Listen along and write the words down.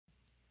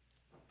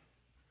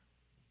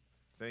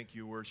Thank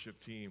you, worship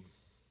team.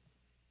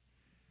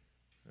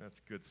 That's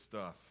good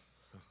stuff.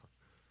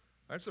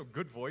 I have some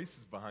good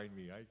voices behind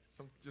me. I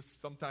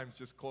sometimes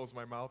just close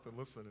my mouth and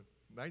listen.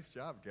 Nice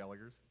job,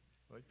 Gallagher's.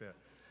 I like that.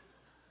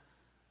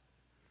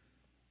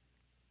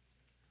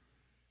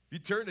 If you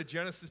turn to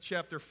Genesis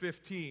chapter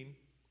 15,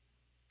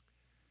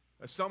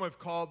 some have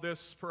called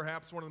this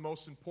perhaps one of the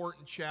most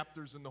important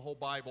chapters in the whole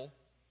Bible.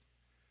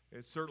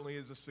 It certainly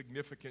is a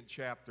significant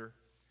chapter.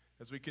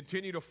 As we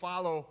continue to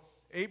follow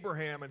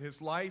Abraham and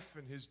his life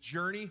and his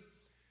journey,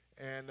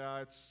 and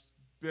it's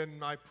been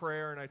my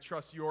prayer, and I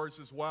trust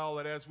yours as well,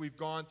 that as we've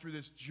gone through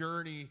this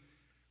journey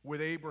with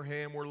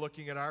Abraham, we're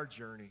looking at our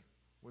journey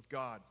with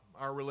God,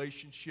 our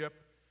relationship,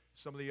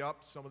 some of the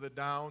ups, some of the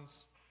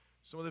downs,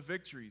 some of the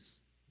victories,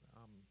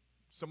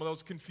 some of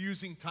those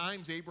confusing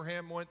times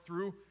Abraham went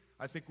through.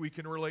 I think we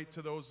can relate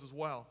to those as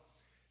well.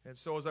 And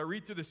so as I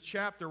read through this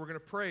chapter, we're going to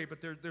pray,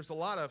 but there's a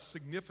lot of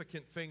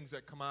significant things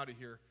that come out of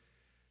here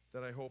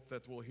that I hope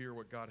that we'll hear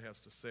what God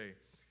has to say.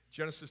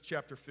 Genesis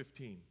chapter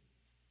 15.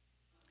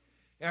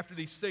 After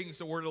these things,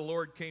 the word of the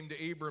Lord came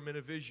to Abram in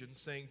a vision,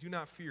 saying, "Do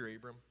not fear,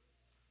 Abram.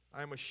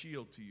 I am a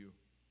shield to you.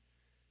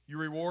 Your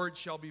reward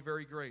shall be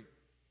very great."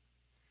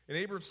 And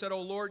Abram said,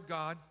 "O Lord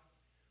God,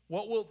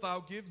 what wilt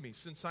thou give me,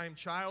 since I am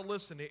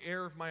childless, and the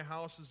heir of my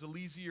house is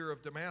Eliezer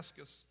of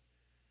Damascus?"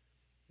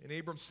 And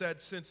Abram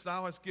said, "Since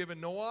thou hast given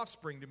no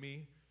offspring to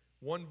me,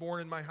 one born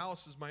in my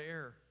house is my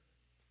heir."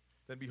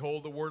 Then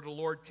behold, the word of the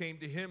Lord came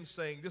to him,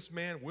 saying, "This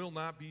man will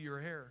not be your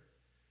heir,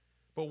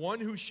 but one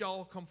who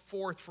shall come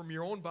forth from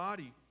your own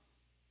body,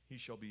 he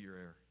shall be your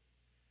heir."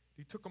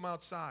 He took him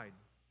outside.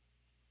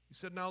 He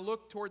said, "Now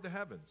look toward the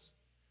heavens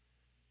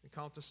and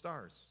count the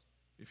stars,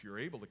 if you're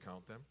able to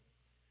count them."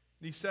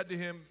 And he said to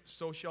him,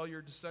 "So shall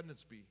your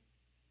descendants be."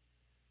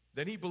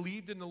 Then he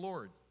believed in the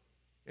Lord,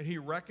 and he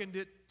reckoned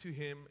it to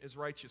him as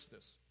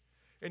righteousness.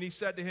 And he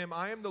said to him,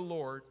 "I am the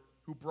Lord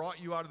who brought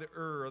you out of the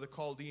Ur of the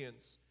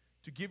Chaldeans,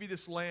 to give you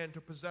this land to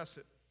possess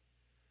it."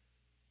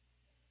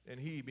 And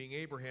he, being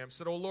Abraham,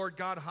 said, "O Lord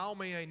God, how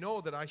may I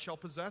know that I shall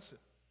possess it?"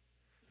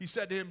 He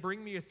said to him,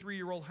 "Bring me a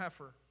 3-year-old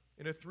heifer,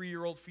 and a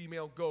 3-year-old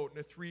female goat, and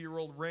a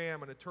 3-year-old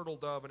ram, and a turtle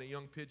dove, and a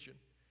young pigeon."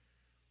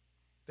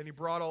 Then he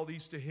brought all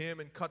these to him,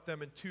 and cut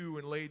them in two,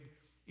 and laid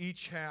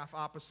each half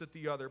opposite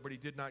the other, but he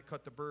did not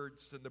cut the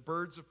birds. And the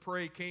birds of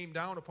prey came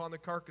down upon the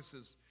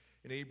carcasses,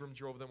 and Abram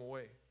drove them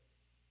away.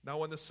 Now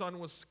when the sun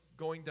was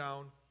going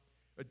down,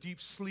 a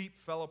deep sleep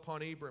fell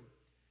upon Abram,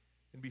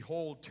 and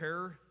behold,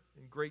 terror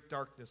and great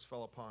darkness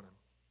fell upon him.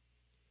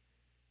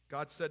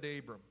 God said to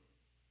Abram,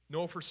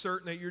 "Know for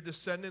certain that your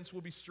descendants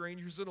will be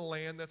strangers in a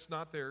land that's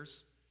not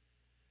theirs,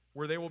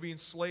 where they will be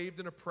enslaved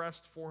and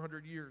oppressed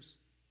 400 years.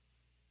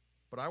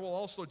 But I will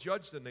also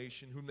judge the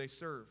nation whom they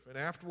serve, and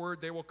afterward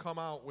they will come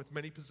out with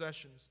many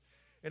possessions.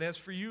 And as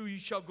for you, you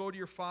shall go to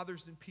your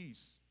fathers in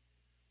peace.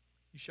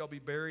 You shall be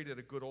buried at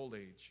a good old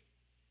age.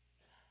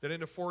 Then in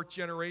the 4th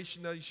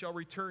generation that you shall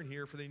return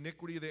here, for the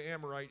iniquity of the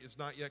Amorite is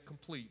not yet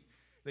complete."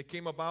 And it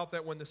came about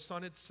that when the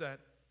sun had set,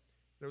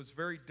 and it was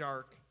very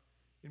dark,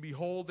 and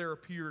behold, there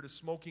appeared a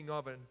smoking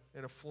oven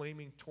and a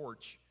flaming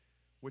torch,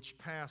 which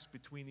passed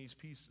between these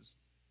pieces.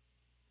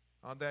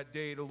 On that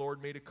day the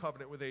Lord made a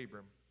covenant with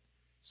Abram,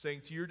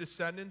 saying, "To your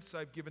descendants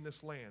I've given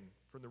this land,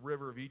 from the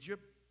river of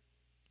Egypt,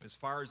 as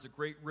far as the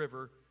great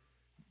river,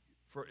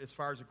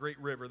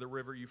 the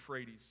river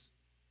Euphrates.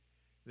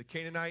 The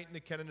Canaanite and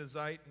the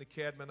Kenizzite and the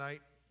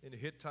Cadmonite and the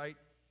Hittite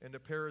and the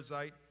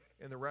Perizzite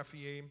and the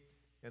Rephaim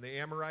and the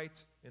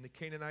Amorite and the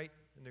Canaanite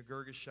and the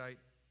Girgashite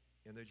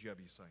and the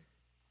Jebusite."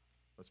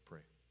 Let's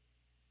pray.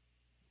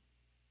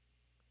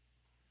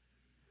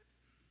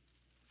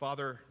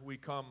 Father, we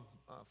come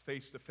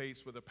face to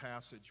face with a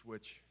passage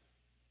which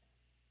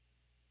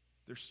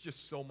there's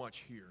just so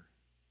much here.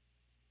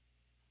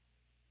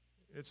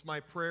 It's my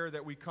prayer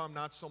that we come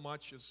not so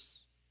much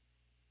as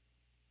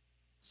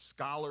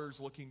scholars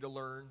looking to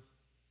learn,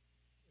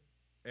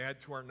 add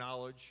to our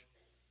knowledge,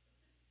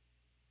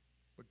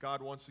 but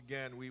God, once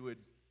again, we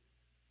would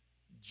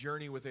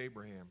journey with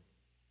Abraham.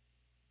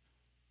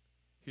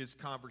 His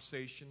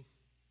conversation,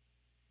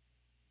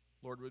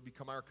 Lord, would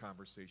become our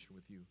conversation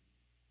with you.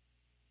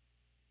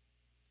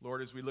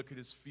 Lord, as we look at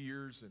his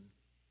fears and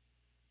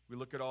we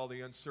look at all the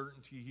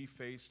uncertainty he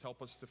faced,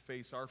 help us to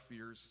face our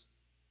fears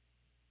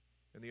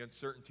and the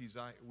uncertainties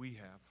we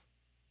have.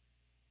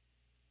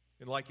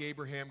 And like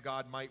Abraham,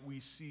 God, might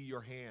we see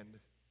your hand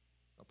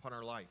upon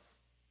our life.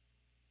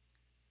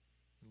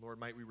 And Lord,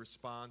 might we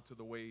respond to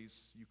the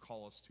ways you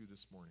call us to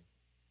this morning.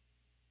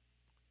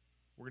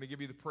 We're going to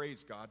give you the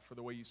praise, God, for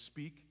the way you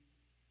speak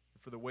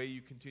and for the way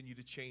you continue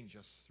to change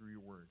us through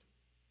your word.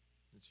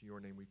 It's in your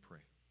name we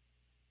pray.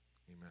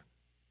 Amen.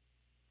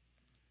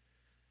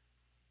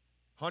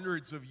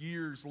 Hundreds of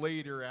years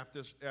later,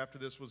 after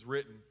this was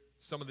written,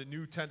 some of the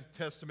New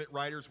Testament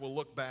writers will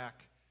look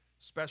back,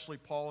 especially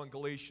Paul in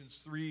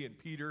Galatians 3 and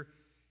Peter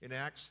in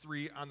Acts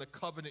 3, on the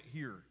covenant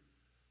here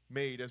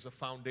made as a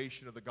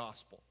foundation of the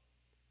gospel.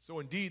 So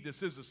indeed,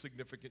 this is a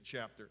significant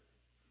chapter.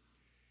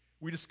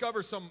 We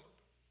discover some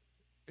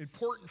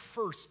important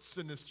firsts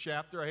in this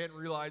chapter. I hadn't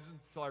realized it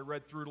until I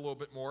read through it a little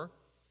bit more.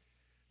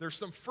 There's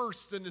some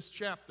firsts in this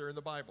chapter in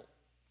the Bible.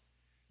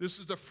 This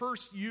is the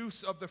first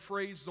use of the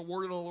phrase, the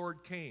word of the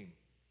Lord came.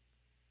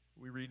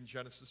 We read in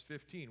Genesis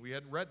 15. We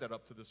hadn't read that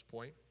up to this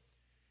point.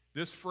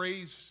 This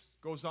phrase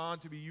goes on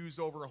to be used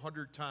over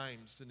 100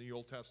 times in the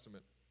Old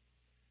Testament.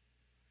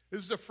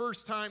 This is the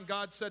first time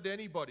God said to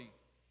anybody,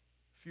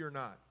 fear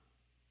not,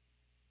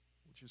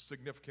 which is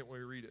significant when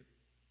we read it.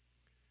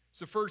 It's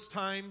the first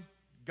time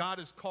God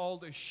is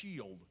called a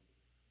shield,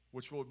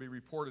 which will be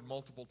reported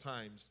multiple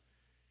times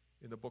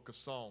in the book of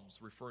Psalms,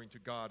 referring to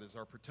God as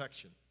our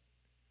protection.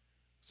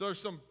 So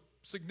there's some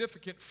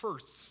significant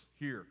firsts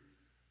here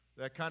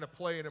that kind of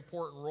play an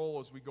important role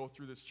as we go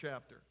through this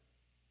chapter.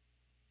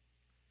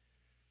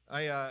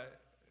 I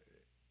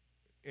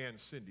and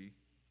Cindy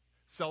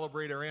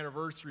celebrate our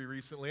anniversary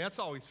recently. That's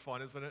always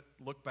fun, isn't it?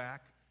 Look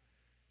back.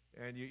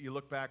 And you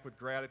look back with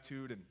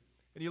gratitude, and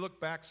you look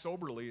back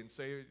soberly and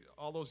say,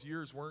 all those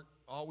years weren't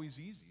always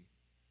easy.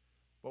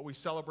 But we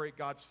celebrate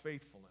God's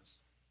faithfulness.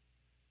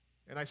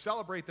 And I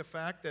celebrate the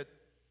fact that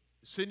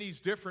Cindy's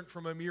different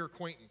from a mere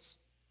acquaintance.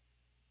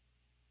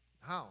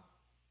 How?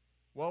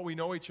 Well, we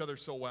know each other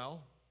so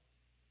well.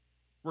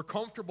 We're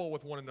comfortable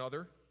with one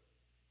another,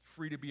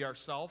 free to be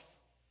ourselves,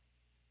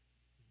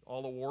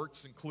 all the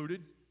warts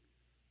included.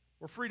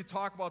 We're free to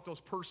talk about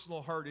those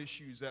personal hard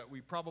issues that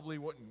we probably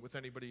wouldn't with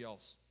anybody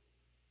else.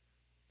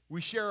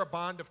 We share a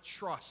bond of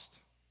trust,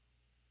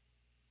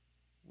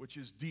 which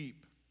is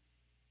deep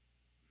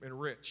and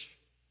rich.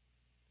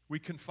 We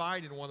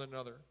confide in one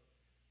another.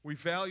 We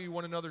value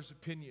one another's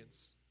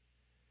opinions.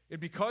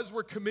 And because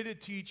we're committed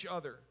to each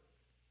other,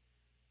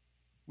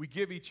 we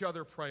give each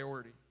other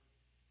priority.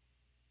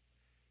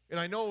 And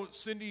I know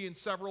Cindy in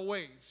several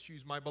ways.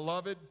 She's my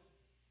beloved.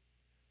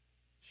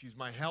 She's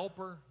my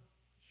helper.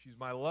 She's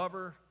my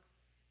lover.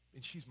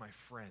 And she's my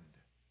friend.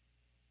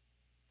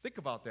 Think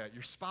about that.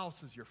 Your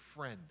spouse is your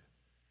friend.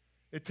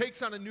 It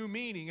takes on a new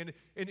meaning.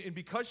 And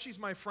because she's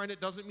my friend,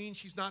 it doesn't mean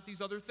she's not these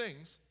other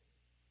things.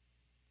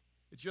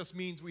 It just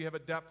means we have a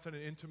depth and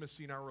an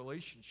intimacy in our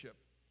relationship,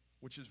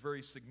 which is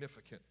very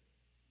significant.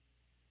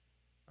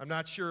 I'm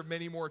not sure of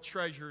many more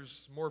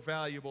treasures more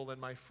valuable than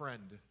my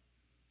friend,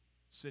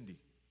 Cindy.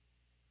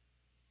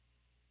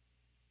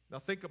 Now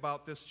think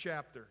about this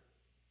chapter.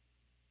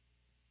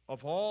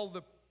 Of all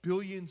the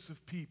billions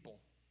of people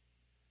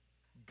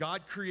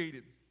God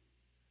created,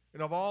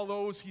 and of all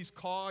those He's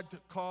caused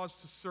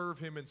to serve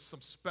Him in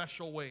some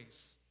special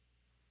ways,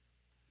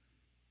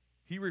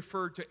 He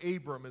referred to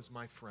Abram as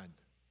my friend.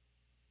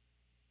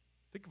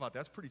 Think about that.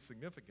 That's pretty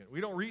significant.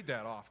 We don't read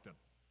that often.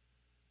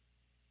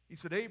 He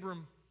said,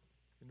 Abram,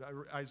 in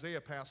the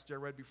Isaiah passage I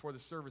read before the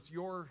service,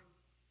 you're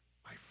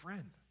my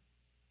friend.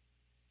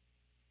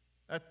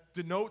 That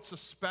denotes a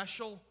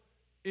special,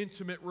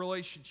 intimate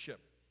relationship.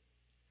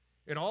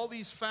 And all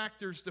these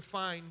factors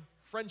define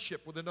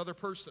friendship with another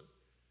person.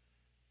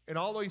 And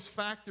all these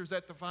factors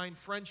that define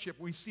friendship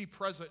we see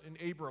present in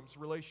Abram's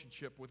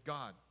relationship with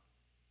God.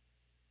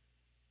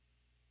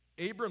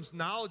 Abram's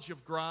knowledge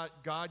of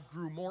God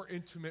grew more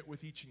intimate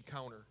with each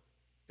encounter,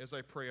 as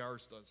I pray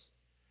ours does.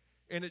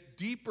 And it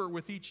deeper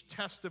with each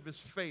test of his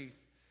faith.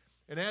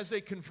 And as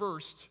they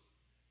conversed,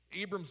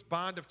 Abram's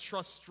bond of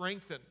trust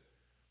strengthened,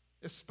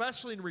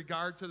 especially in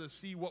regard to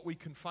see what he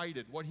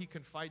confided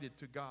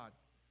to God,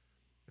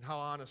 and how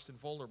honest and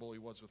vulnerable he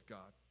was with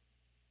God.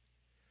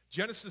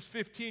 Genesis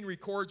 15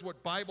 records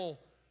what Bible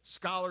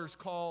scholars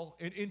call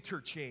an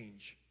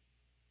interchange.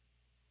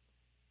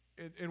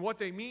 And what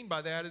they mean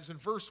by that is in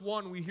verse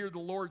 1, we hear the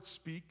Lord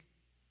speak.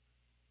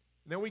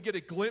 And then we get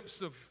a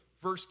glimpse of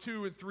verse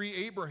 2 and 3,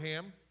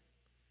 Abraham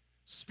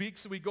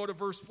speaks. And we go to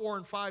verse 4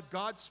 and 5,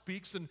 God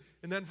speaks. And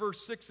then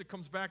verse 6, it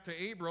comes back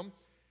to Abram.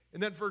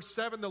 And then verse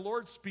 7, the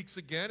Lord speaks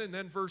again. And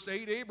then verse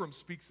 8, Abram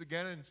speaks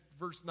again. And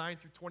verse 9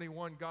 through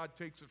 21, God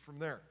takes it from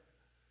there.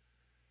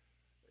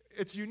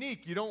 It's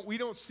unique. We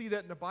don't see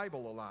that in the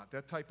Bible a lot,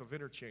 that type of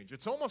interchange.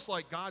 It's almost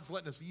like God's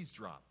letting us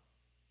eavesdrop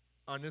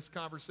on this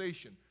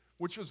conversation,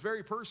 which was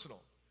very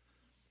personal.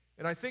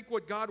 And I think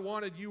what God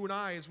wanted you and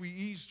I, as we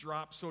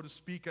eavesdrop, so to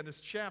speak, on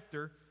this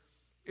chapter,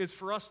 is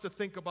for us to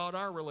think about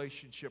our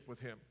relationship with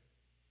Him.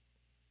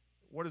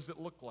 What does it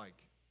look like?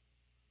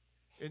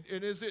 And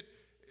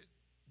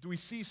do we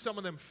see some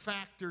of them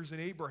factors in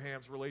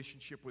Abraham's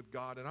relationship with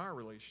God and our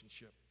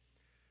relationship?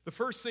 The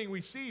first thing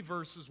we see,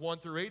 verses 1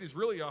 through 8, is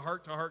really a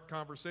heart-to-heart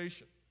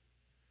conversation.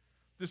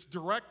 This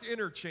direct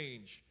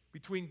interchange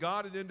between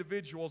God and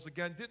individuals,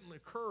 again, didn't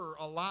occur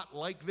a lot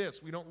like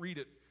this. We don't read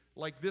it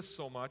like this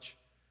so much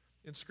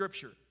in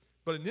Scripture.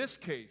 But in this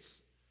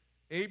case,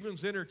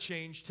 Abram's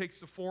interchange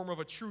takes the form of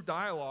a true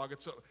dialogue.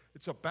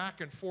 It's a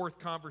back-and-forth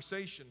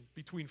conversation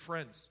between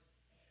friends.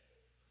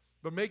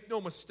 But make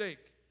no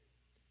mistake,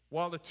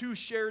 while the two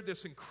shared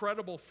this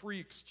incredible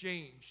free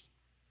exchange,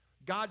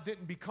 God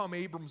didn't become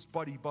Abram's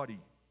buddy-buddy.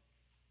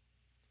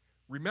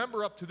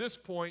 Remember, up to this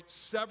point,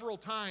 several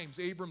times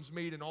Abram's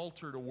made an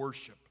altar to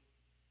worship.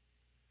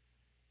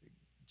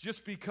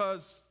 Just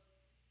because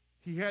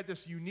he had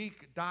this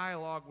unique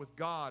dialogue with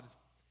God,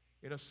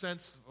 in a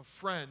sense of a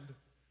friend,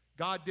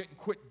 God didn't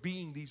quit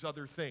being these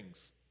other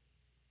things.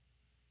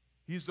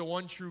 He's the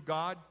one true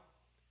God.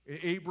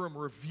 Abram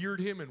revered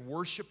him and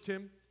worshiped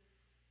him.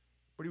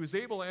 But he was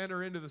able to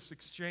enter into this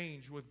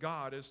exchange with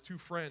God as two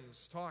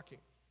friends talking.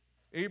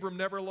 Abram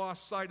never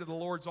lost sight of the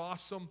Lord's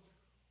awesome,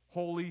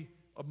 holy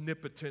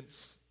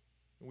omnipotence.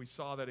 And we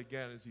saw that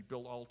again as he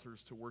built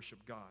altars to worship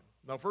God.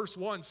 Now, verse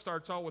 1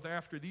 starts out with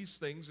after these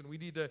things, and we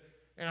need to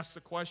ask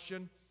the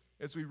question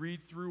as we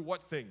read through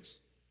what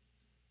things?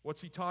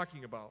 What's he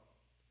talking about?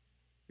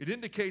 It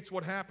indicates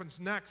what happens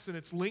next, and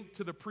it's linked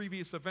to the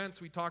previous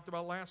events we talked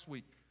about last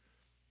week.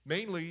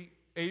 Mainly,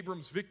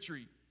 Abram's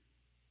victory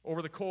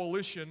over the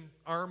coalition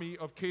army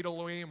of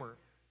Chedorlaomer.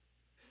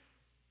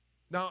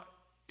 Now,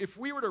 if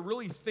we were to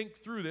really think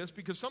through this,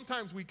 because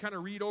sometimes we kind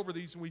of read over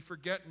these and we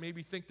forget and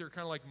maybe think they're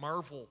kind of like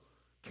Marvel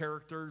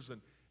characters,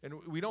 and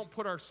we don't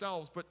put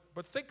ourselves,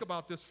 but think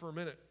about this for a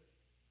minute.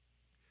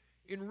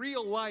 In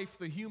real life,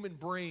 the human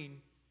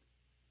brain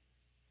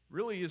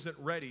really isn't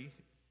ready,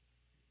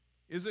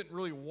 isn't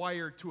really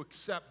wired to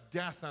accept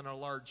death on a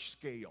large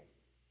scale.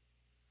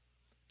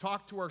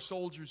 Talk to our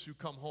soldiers who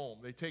come home.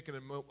 They take an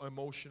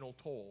emotional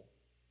toll.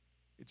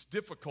 It's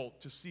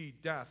difficult to see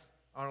death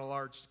on a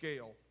large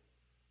scale.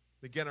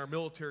 Again, our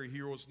military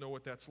heroes know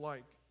what that's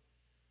like.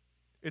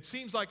 It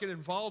seems like it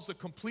involves a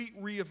complete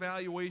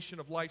reevaluation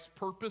of life's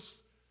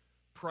purpose,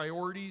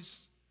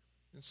 priorities,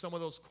 and some of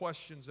those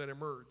questions that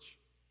emerge.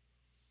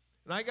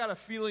 And I got a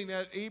feeling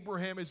that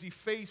Abraham, as he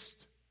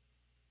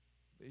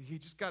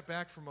just got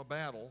back from a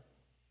battle,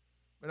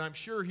 and I'm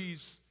sure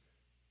he's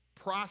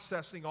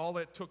processing all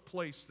that took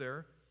place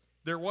there.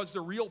 There was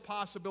the real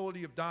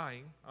possibility of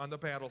dying on the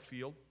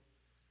battlefield.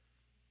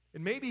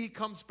 And maybe he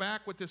comes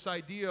back with this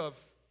idea of,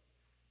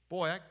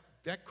 boy,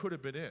 that could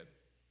have been it.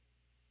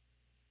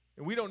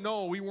 And we don't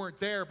know, we weren't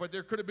there, but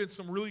there could have been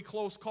some really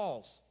close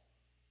calls.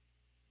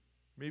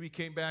 Maybe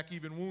came back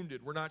even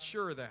wounded. We're not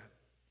sure of that.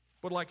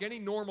 But like any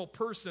normal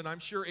person, I'm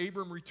sure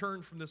Abram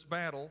returned from this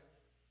battle.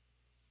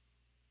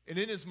 And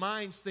in his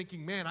mind's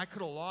thinking, man, I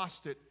could have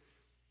lost it,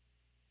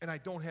 and I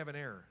don't have an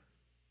heir.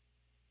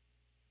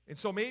 And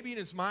so maybe in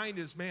his mind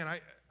is, man,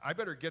 I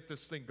better get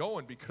this thing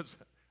going because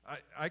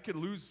I could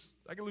lose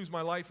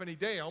my life any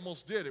day. I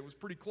almost did. It was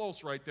pretty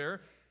close right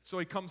there. So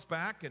he comes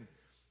back,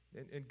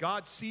 and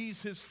God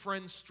sees his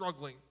friend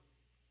struggling.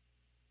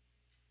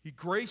 He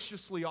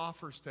graciously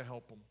offers to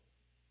help him.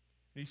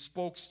 He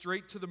spoke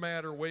straight to the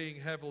matter, weighing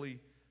heavily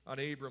on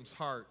Abram's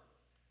heart.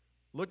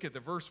 Look at the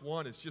verse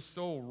 1. It's just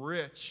so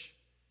rich.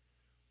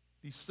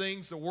 These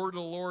things, the word of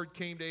the Lord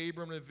came to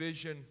Abram in a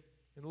vision.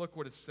 And look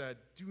what it said.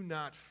 Do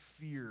not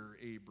fear,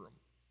 Abram.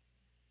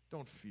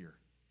 Don't fear.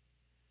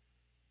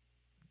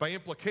 By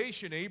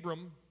implication,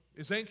 Abram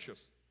is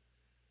anxious.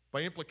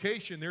 By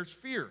implication, there's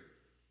fear.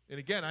 And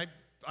again,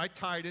 I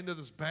tied into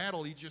this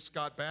battle he just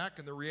got back,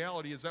 and the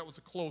reality is that was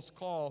a close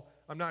call.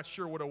 I'm not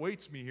sure what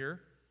awaits me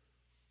here.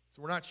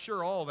 So we're not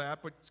sure all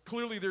that, but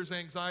clearly there's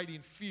anxiety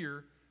and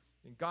fear,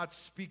 and God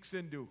speaks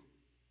into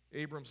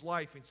Abram's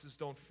life and says,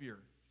 don't fear.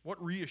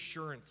 What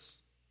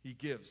reassurance he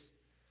gives.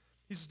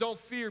 He says, don't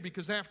fear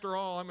because after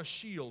all, I'm a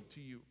shield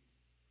to you.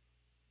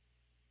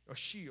 A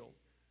shield.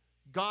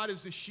 God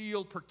as a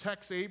shield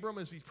protects Abram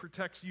as he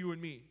protects you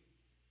and me.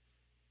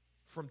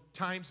 From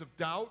times of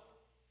doubt,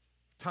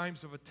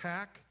 times of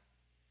attack.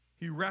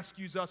 He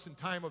rescues us in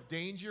time of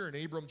danger, and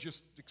Abram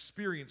just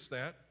experienced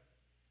that.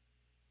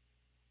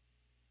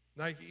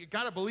 Now, you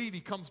got to believe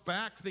he comes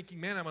back thinking,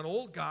 man, I'm an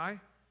old guy.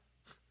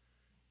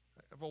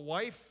 I have a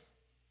wife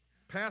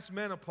past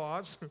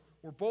menopause.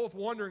 We're both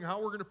wondering how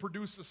we're going to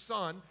produce a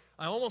son.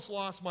 I almost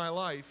lost my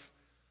life.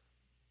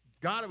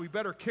 God, we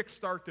better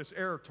kickstart this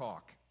air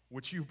talk,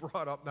 which you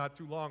brought up not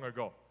too long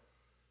ago.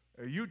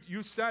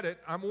 You said it.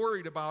 I'm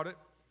worried about it.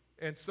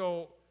 And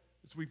so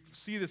as we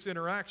see this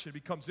interaction, it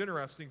becomes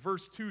interesting.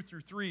 Verse 2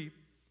 through 3,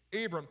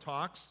 Abram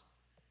talks.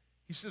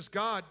 He says,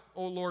 God,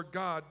 O Lord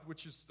God,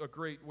 which is a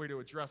great way to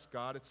address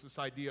God. It's this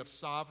idea of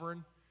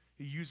sovereign.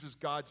 He uses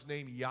God's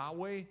name,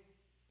 Yahweh.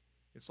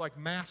 It's like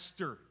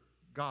Master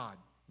God,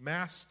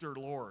 Master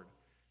Lord.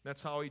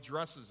 That's how he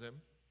addresses him.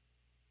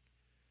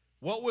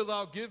 What wilt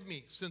thou give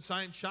me, since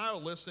I am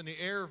childless, and the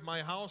heir of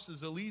my house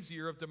is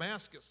Eliezer of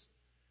Damascus?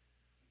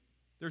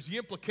 There's the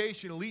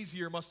implication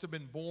Eliezer must have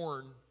been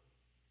born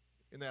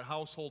in that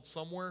household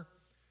somewhere.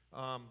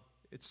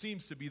 It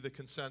seems to be the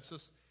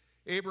consensus.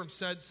 Abram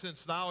said,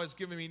 since thou hast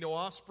given me no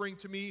offspring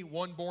to me,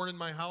 one born in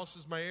my house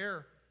is my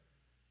heir.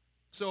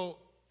 So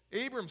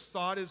Abram's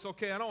thought is,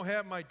 okay, I don't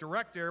have my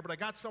direct heir, but I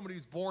got somebody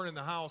who's born in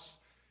the house.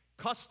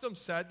 Custom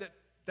said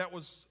that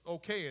was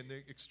okay in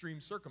the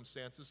extreme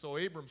circumstances. So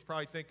Abram's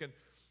probably thinking,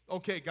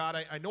 okay,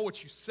 God, I know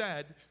what you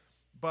said,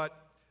 but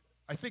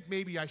I think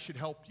maybe I should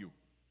help you.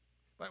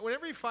 But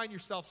whenever you find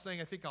yourself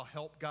saying, I think I'll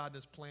help God in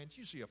his plan, it's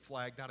usually a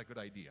flag, not a good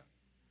idea.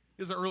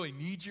 He doesn't really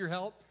need your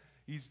help.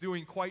 He's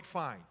doing quite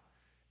fine.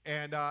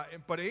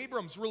 But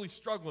Abram's really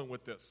struggling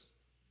with this.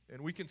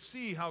 And we can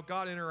see how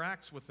God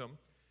interacts with him,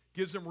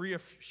 gives him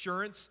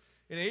reassurance.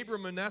 And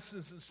Abram, in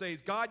essence,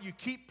 says, God, you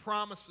keep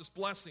promise this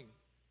blessing.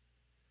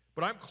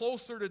 but I'm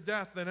closer to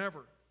death than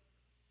ever.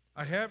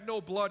 I have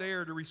no blood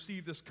heir to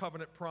receive this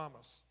covenant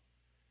promise.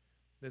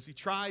 As he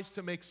tries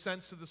to make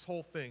sense of this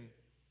whole thing,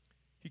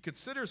 he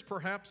considers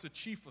perhaps the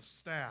chief of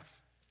staff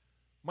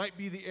might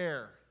be the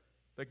heir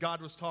that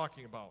God was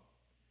talking about.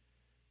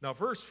 Now,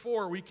 verse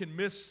 4, we can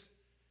miss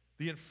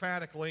the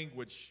emphatic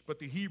language, but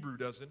the Hebrew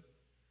doesn't.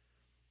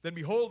 Then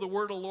behold, the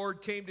word of the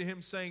Lord came to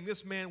him, saying,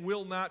 this man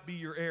will not be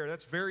your heir.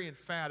 That's very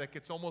emphatic.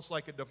 It's almost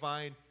like a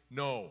divine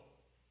no.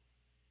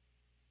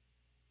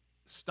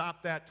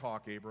 Stop that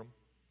talk, Abram.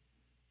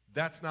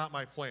 That's not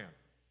my plan.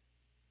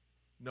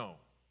 No.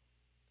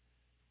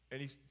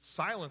 And he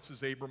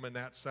silences Abram in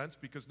that sense,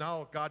 because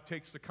now God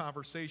takes the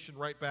conversation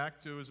right back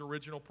to his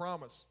original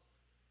promise.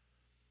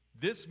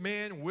 This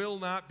man will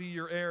not be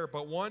your heir,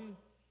 but one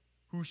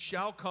who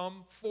shall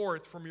come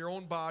forth from your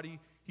own body,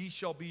 he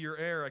shall be your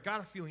heir. I got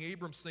a feeling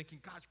Abram's thinking,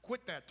 gosh,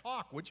 quit that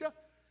talk, would you?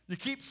 You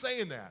keep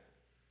saying that.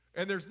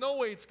 And there's no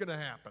way it's going to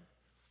happen.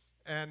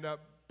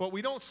 But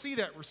we don't see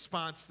that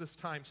response this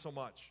time so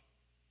much,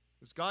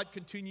 as God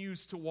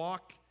continues to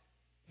walk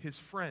his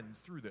friend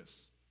through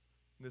this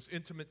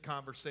intimate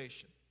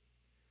conversation.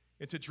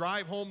 And to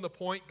drive home the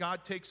point,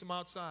 God takes him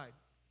outside,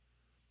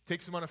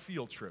 takes him on a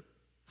field trip.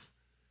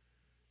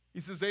 He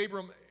says,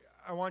 Abram,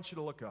 I want you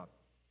to look up.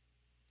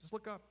 Just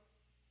look up.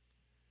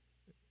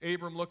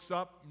 Abram looks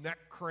up, neck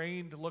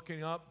craned,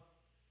 looking up.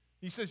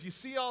 He says, you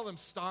see all them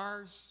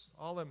stars,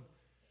 all them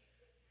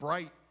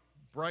bright,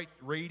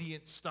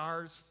 radiant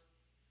stars?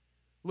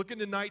 Look in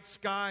the night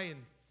sky,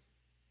 and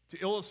to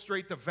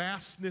illustrate the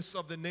vastness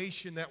of the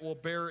nation that will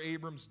bear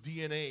Abram's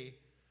DNA,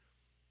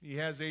 he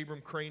has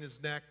Abram crane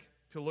his neck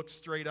to look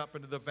straight up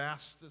into the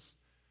vastness,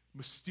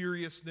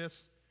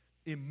 mysteriousness,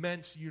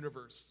 immense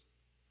universe.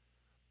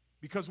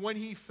 Because when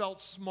he felt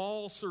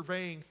small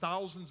surveying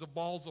thousands of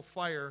balls of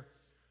fire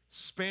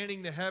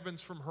spanning the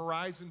heavens from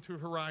horizon to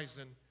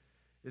horizon,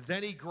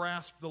 then he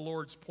grasped the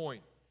Lord's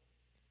point,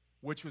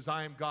 which was,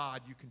 I am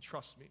God, you can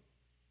trust me.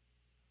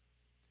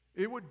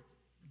 It would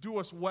do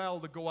us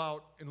well to go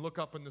out and look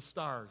up in the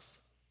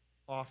stars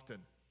often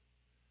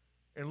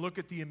and look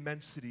at the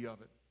immensity of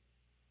it.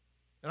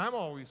 And I'm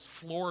always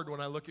floored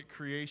when I look at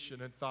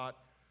creation and thought,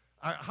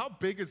 how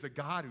big is a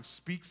God who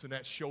speaks and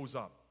that shows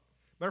up?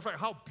 Matter of fact,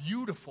 how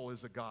beautiful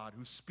is a God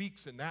who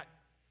speaks and that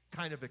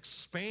kind of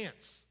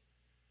expanse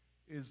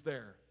is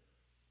there?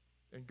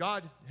 And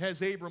God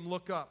has Abram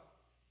look up.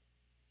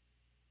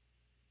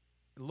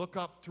 And look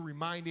up to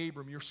remind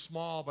Abram, you're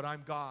small, but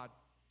I'm God.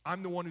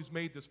 I'm the one who's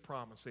made this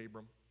promise,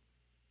 Abram.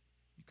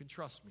 You can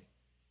trust me.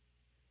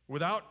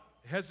 Without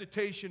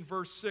hesitation,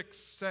 verse 6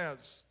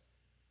 says,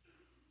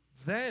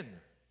 then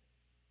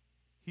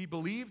he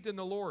believed in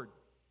the Lord,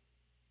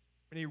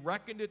 and he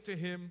reckoned it to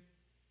him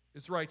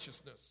as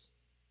righteousness.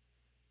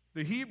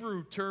 The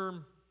Hebrew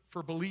term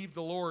for believe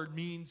the Lord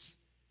means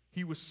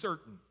he was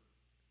certain.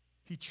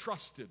 He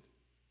trusted.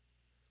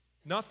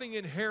 Nothing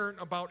inherent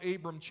about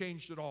Abram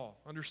changed at all.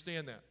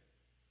 Understand that.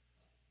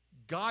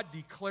 God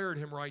declared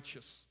him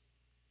righteous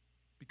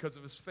because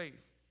of his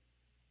faith.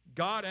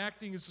 God,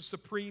 acting as the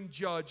supreme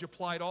judge,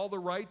 applied all the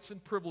rights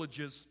and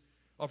privileges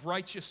of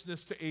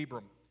righteousness to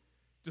Abram,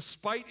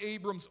 despite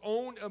Abram's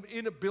own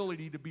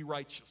inability to be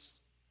righteous.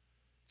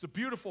 It's a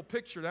beautiful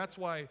picture. That's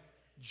why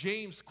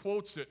James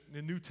quotes it in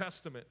the New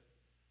Testament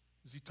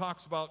as he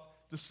talks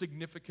about the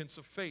significance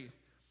of faith.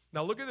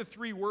 Now look at the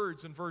three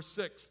words in verse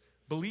 6.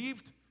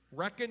 Believed,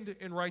 reckoned,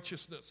 and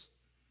righteousness.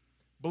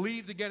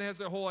 Believed, again, has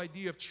that whole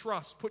idea of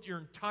trust. Put your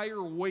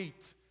entire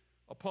weight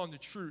upon the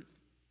truth.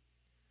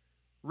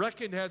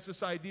 Reckoned has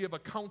this idea of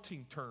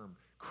accounting term,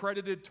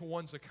 credited to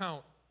one's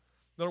account.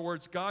 In other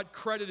words, God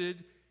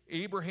credited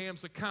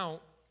Abraham's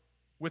account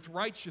with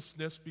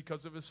righteousness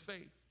because of his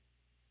faith.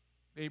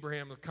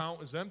 Abraham's account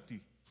was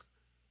empty.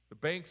 The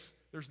banks,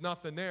 there's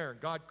nothing there.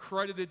 God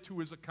credited to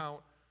his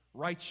account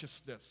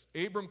righteousness.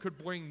 Abram could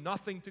bring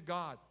nothing to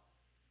God.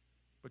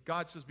 But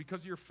God says,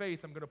 because of your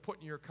faith, I'm going to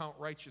put in your account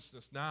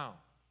righteousness now.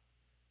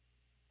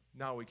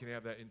 Now we can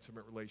have that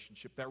intimate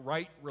relationship, that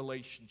right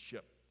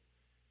relationship,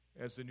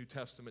 as the New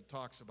Testament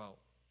talks about.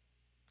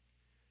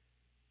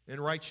 And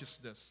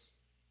righteousness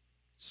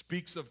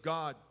speaks of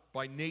God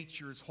by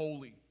nature as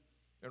holy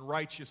and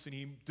righteous, and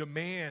he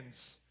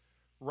demands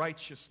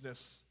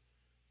righteousness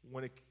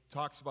when it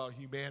talks about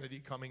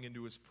humanity coming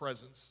into his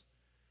presence.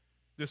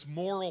 This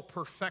moral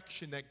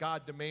perfection that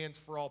God demands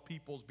for all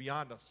people is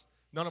beyond us.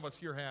 None of us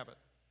here have it.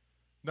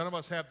 None of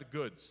us have the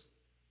goods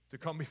to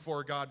come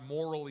before God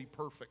morally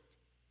perfect.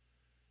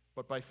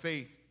 But by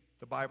faith,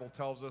 the Bible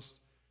tells us,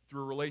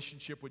 through a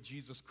relationship with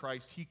Jesus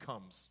Christ, he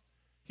comes.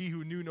 He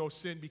who knew no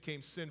sin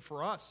became sin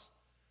for us,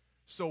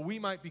 so we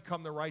might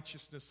become the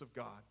righteousness of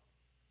God.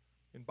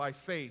 And by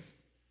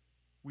faith,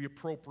 we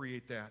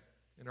appropriate that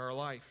in our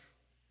life.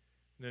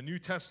 And the New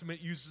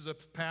Testament uses a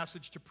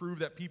passage to prove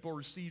that people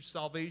receive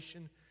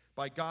salvation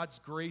by God's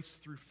grace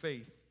through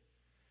faith.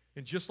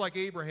 And just like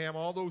Abraham,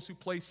 all those who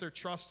place their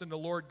trust in the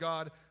Lord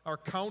God are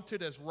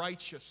counted as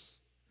righteous.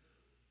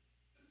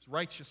 It's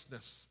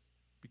righteousness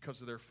because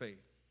of their faith.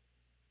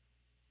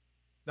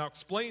 Now,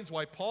 explains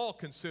why Paul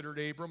considered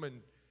Abram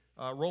and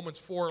Romans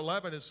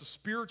 4:11 is the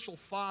spiritual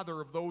father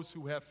of those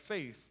who have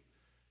faith,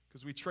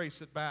 because we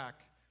trace it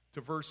back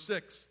to verse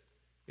 6.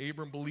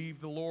 Abram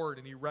believed the Lord,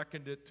 and he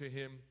reckoned it to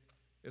him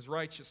as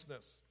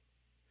righteousness.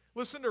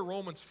 Listen to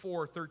Romans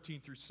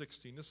 4:13 through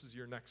 16. This is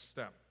your next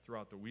step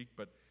throughout the week,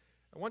 but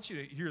I want you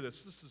to hear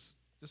this.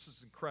 This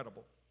is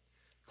incredible.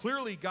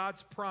 Clearly,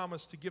 God's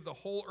promise to give the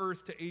whole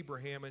earth to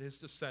Abraham and his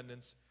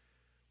descendants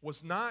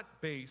was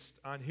not based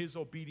on his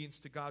obedience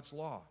to God's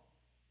law,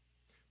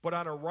 but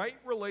on a right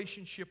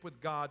relationship with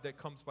God that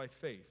comes by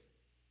faith.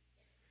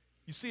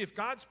 You see, if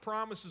God's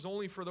promise is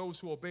only for those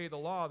who obey the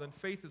law, then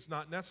faith is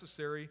not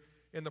necessary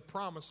and the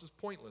promise is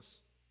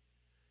pointless.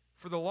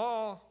 For the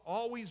law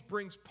always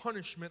brings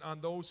punishment on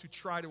those who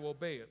try to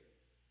obey it.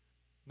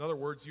 In other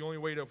words, the only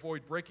way to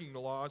avoid breaking the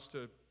law is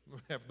to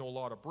have no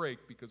law to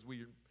break, because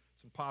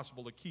it's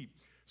impossible to keep.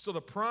 So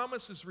the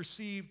promise is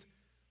received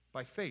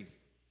by faith.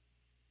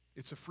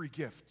 It's a free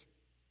gift.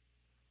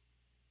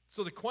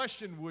 So the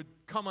question would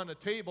come on the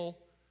table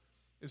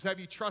is, have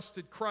you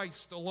trusted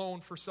Christ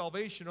alone for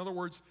salvation? In other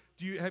words,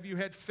 have you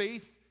had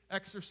faith,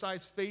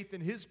 exercise faith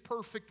in his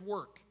perfect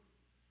work,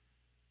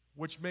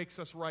 which makes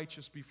us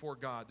righteous before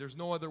God? There's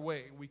no other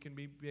way we can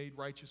be made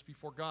righteous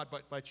before God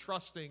but by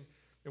trusting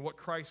in what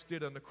Christ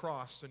did on the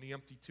cross and the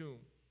empty tomb.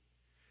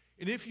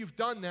 And if you've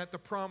done that, the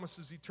promise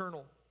is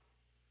eternal.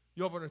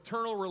 You'll have an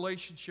eternal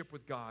relationship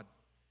with God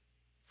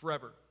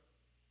forever.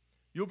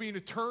 You'll be an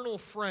eternal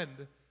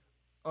friend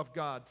of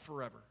God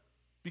forever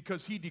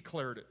because he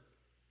declared it.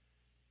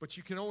 But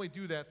you can only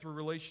do that through a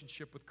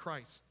relationship with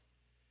Christ.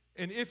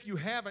 And if you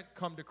haven't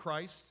come to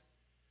Christ,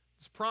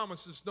 this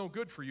promise is no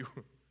good for you.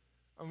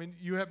 I mean,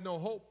 you have no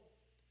hope.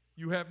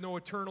 You have no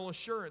eternal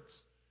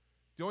assurance.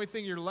 The only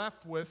thing you're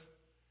left with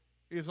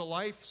is a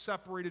life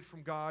separated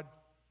from God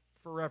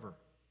forever.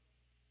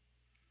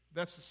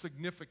 That's the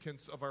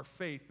significance of our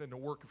faith in the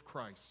work of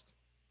Christ.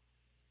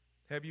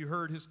 Have you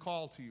heard his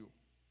call to you?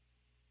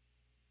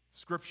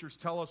 Scriptures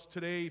tell us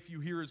today, if you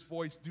hear his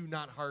voice, do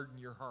not harden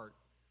your heart.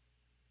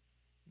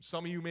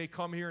 Some of you may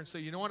come here and say,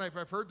 you know what,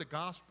 I've heard the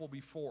gospel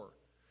before,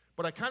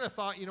 but I kind of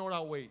thought, you know what,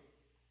 I'll wait.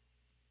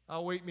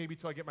 I'll wait maybe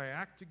till I get my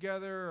act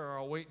together, or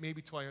I'll wait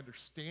maybe till I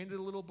understand it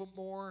a little bit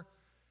more.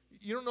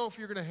 You don't know if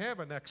you're going to have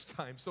a next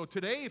time. So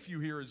today, if you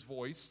hear his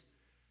voice,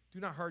 do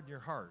not harden your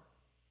heart.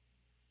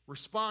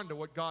 Respond to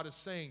what God is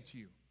saying to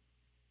you.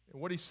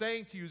 And what he's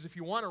saying to you is, if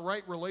you want a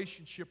right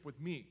relationship with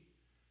me,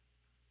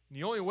 and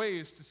the only way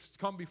is to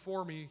come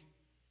before me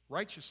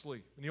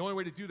righteously. And the only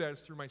way to do that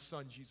is through my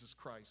Son, Jesus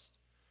Christ.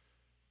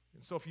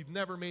 And so if you've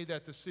never made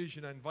that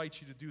decision, I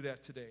invite you to do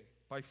that today.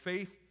 By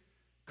faith,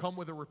 come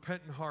with a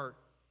repentant heart,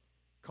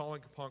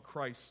 calling upon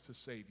Christ to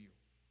save you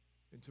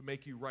and to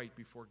make you right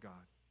before God.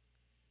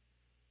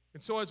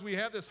 And so as we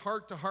have this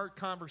heart-to-heart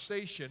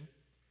conversation,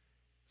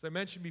 as I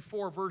mentioned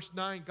before, verse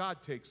 9,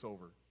 God takes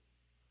over.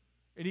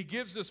 And he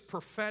gives this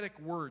prophetic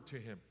word to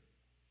him.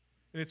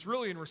 And it's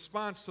really in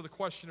response to the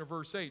question of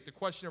verse 8. The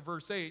question of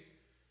verse 8,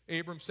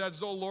 Abram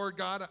says, "O Lord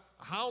God,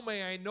 how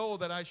may I know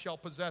that I shall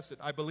possess it?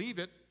 I believe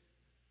it.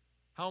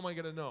 How am I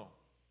going to know?"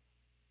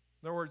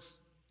 In other words,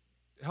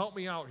 help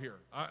me out here.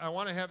 I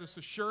want to have this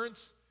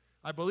assurance.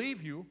 I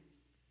believe you.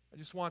 I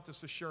just want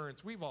this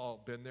assurance. We've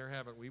all been there,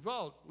 haven't we?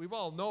 We've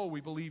all know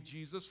we believe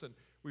Jesus and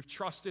we've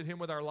trusted him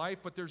with our life,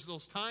 but there's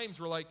those times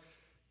where like,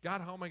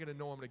 God, how am I going to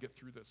know I'm going to get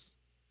through this?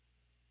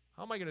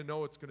 How am I going to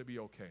know it's going to be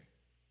okay?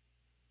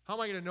 How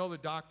am I going to know the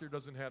doctor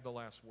doesn't have the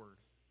last word?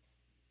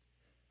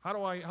 How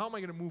am I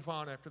going to move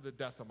on after the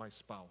death of my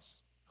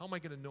spouse? How am I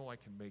going to know I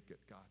can make it,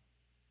 God?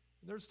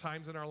 And there's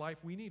times in our life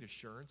we need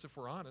assurance, if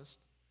we're honest.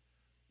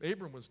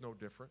 Abram was no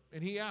different,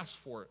 and he asked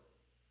for it.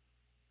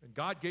 And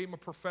God gave him a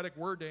prophetic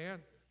word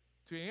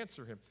to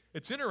answer him.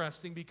 It's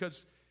interesting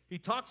because he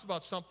talks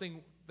about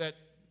something that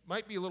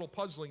might be a little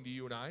puzzling to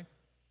you and I.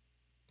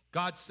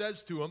 God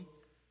says to him,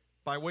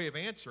 by way of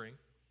answering,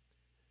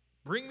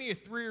 "Bring me a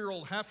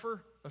 3-year-old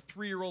heifer, a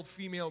 3-year-old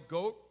female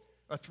goat,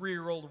 a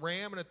 3-year-old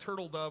ram, and a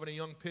turtle dove, and a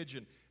young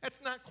pigeon."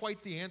 That's not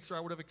quite the answer I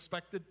would have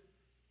expected.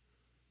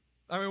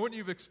 I mean, wouldn't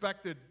you have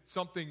expected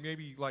something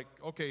maybe like,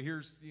 okay,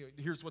 here's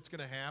what's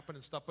going to happen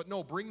and stuff. But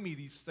no, bring me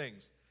these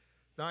things.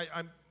 Now,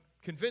 I'm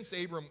convinced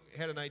Abram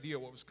had an idea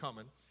what was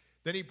coming.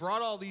 Then he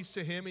brought all these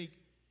to him. He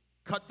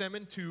cut them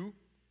in two,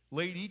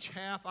 laid each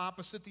half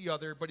opposite the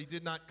other, but he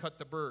did not cut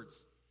the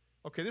birds.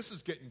 Okay, this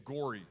is getting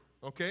gory,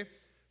 okay?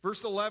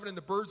 Verse 11, "And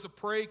the birds of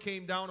prey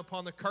came down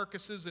upon the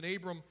carcasses, and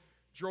Abram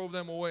drove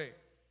them away."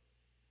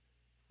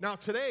 Now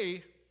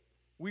today,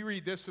 we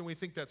read this and we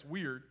think that's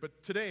weird,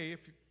 but today,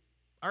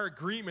 our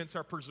agreements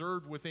are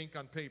preserved with ink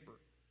on paper,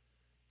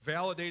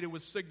 validated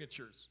with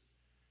signatures,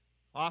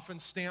 often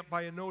stamped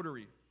by a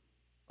notary,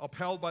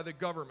 upheld by the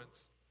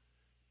governments.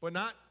 But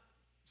not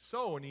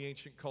so in the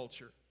ancient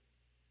culture.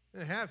 They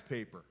didn't have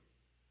paper.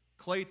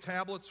 Clay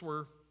tablets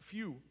were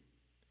few.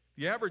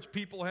 The average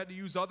people had to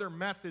use other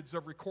methods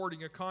of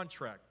recording a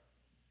contract.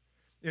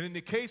 And in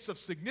the case of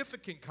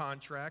significant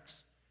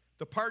contracts,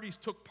 the parties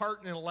took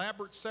part in an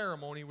elaborate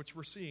ceremony, which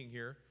we're seeing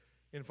here,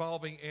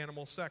 involving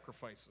animal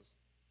sacrifices.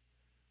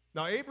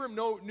 Now, Abram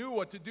knew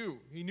what to do.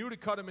 He knew to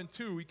cut him in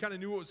two. He kind of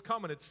knew what was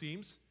coming, it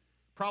seems.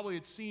 Probably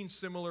had seen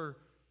similar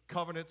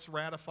covenants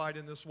ratified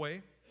in this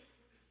way.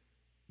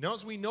 Now,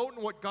 as we note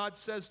in what God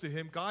says to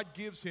him, God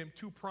gives him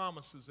two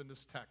promises in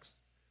this text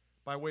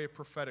by way of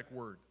prophetic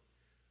word.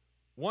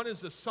 One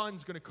is the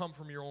son's going to come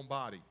from your own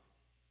body.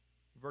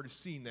 We've already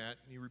seen that,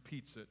 and he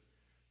repeats it.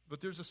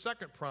 But there's a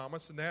second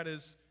promise, and that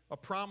is a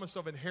promise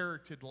of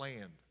inherited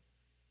land,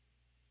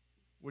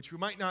 which we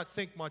might not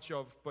think much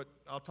of, but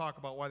I'll talk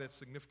about why that's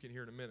significant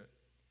here in a minute.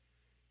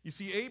 You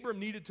see, Abram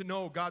needed to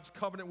know God's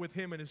covenant with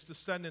him and his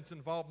descendants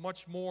involved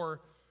much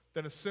more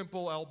than a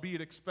simple,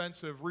 albeit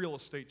expensive, real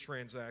estate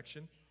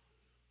transaction.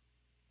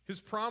 His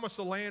promise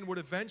of land would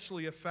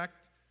eventually affect,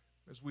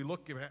 as we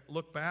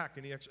look back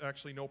and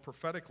actually know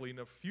prophetically in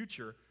the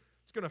future,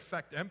 it's going to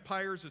affect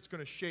empires, it's going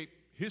to shape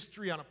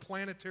history on a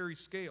planetary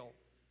scale.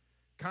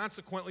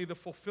 Consequently, the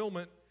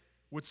fulfillment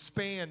would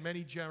span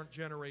many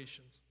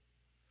generations.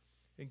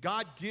 And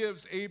God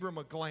gives Abram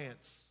a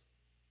glance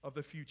of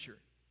the future,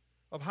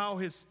 of how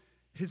his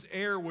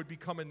heir would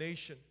become a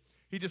nation.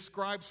 He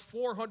describes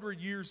 400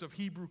 years of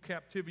Hebrew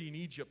captivity in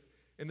Egypt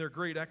and their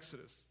great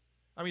exodus.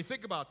 I mean,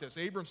 think about this.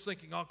 Abram's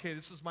thinking, okay,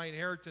 this is my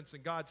inheritance,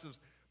 and God says,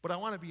 but I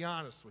want to be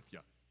honest with you.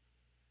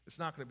 It's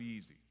not going to be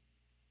easy.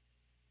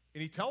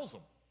 And he tells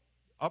them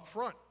up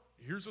front,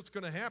 here's what's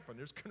going to happen.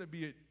 There's going to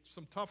be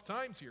some tough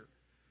times here.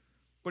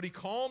 But he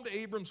calmed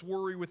Abram's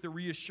worry with the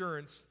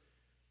reassurance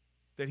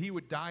that he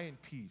would die in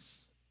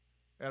peace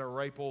at a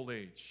ripe old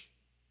age.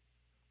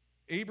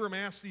 Abram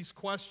asked these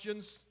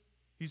questions.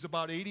 He's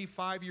about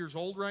 85 years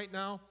old right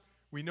now.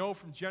 We know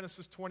from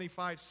Genesis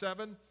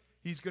 25:7,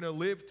 he's going to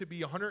live to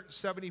be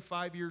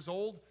 175 years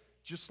old,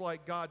 just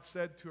like God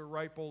said to a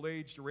ripe old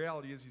age. The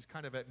reality is he's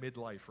kind of at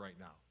midlife right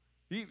now.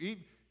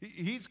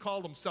 He's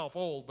called himself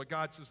old, but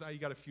God says, you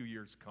got a few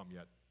years to come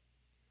yet.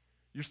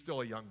 You're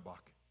still a young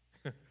buck.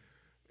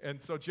 And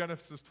so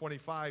Genesis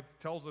 25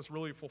 tells us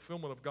really a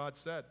fulfillment of God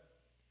said.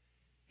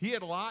 He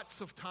had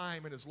lots of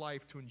time in his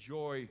life to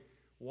enjoy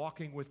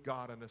walking with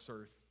God on this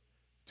earth,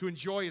 to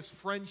enjoy his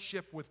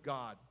friendship with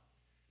God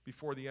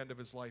before the end of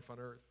his life on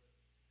earth.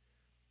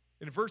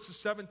 In verses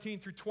 17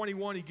 through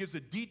 21, he gives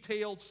a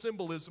detailed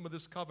symbolism of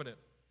this covenant.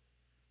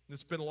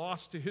 It's been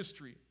lost to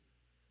history.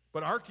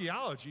 But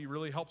archaeology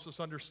really helps us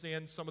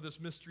understand some of this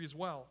mystery as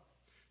well.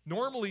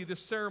 Normally, this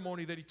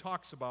ceremony that he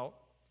talks about,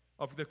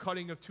 of the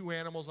cutting of two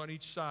animals on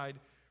each side,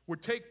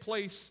 would take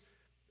place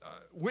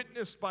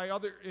witnessed by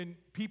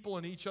people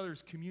in each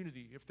other's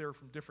community if they're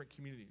from different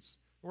communities.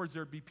 In other words,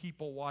 there'd be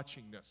people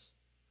watching this.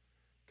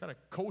 Kind of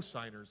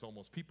co-signers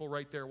almost, people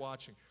right there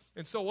watching.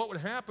 And so what would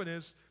happen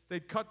is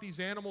they'd cut these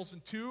animals in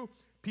two.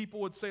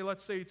 People would say,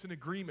 let's say it's an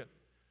agreement.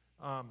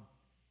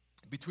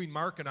 Between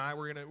Mark and I,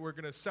 we're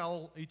gonna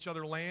sell each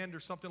other land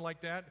or something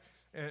like that.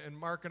 And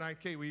Mark and I,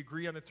 okay, we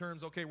agree on the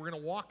terms. Okay, we're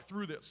going to walk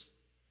through this.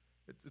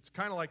 It's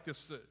kind of like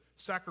this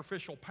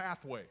sacrificial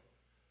pathway.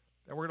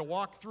 And we're going to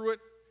walk through it.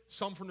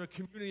 Some from the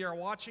community are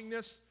watching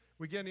this.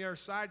 We get on the other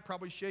side,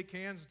 probably shake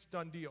hands. It's a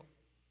done deal.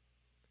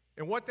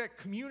 And what that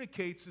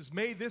communicates is,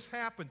 may this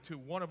happen to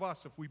one of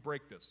us if we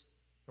break this.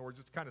 In other words,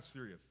 it's kind of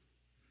serious.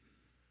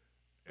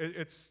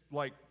 It's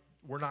like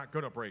we're not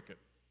going to break it.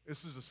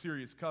 This is a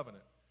serious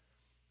covenant.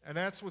 And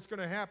that's what's going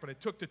to happen. It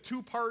took the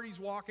two parties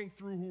walking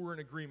through who were in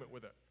agreement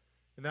with it.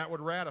 And that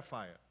would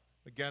ratify it.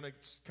 Again,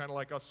 it's kind of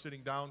like us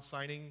sitting down,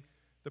 signing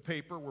the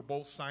paper. We're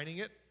both signing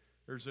it.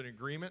 There's an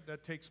agreement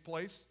that takes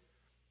place.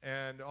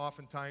 And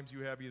oftentimes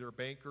you have either a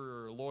banker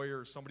or a lawyer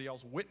or somebody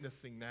else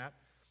witnessing that.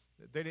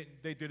 They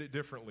did it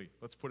differently,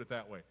 let's put it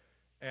that way.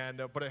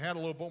 But it had a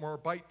little bit more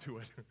bite to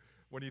it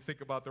when you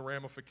think about the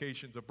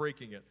ramifications of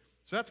breaking it.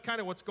 So that's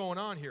kind of what's going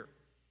on here.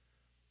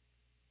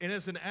 And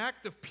as an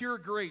act of pure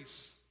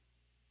grace,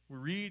 we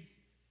read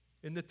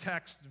in the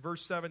text,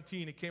 verse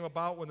 17, it came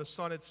about when the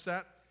sun had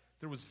set,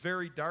 that it was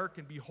very dark,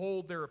 and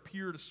behold, there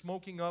appeared a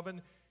smoking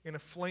oven and a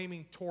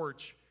flaming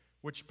torch,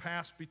 which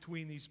passed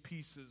between these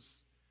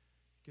pieces.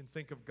 You can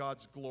think of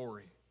God's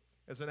glory.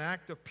 As an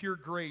act of pure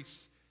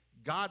grace,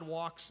 God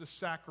walks the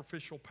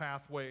sacrificial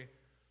pathway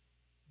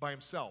by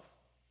himself,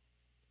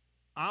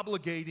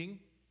 obligating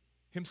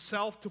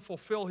himself to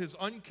fulfill his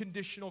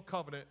unconditional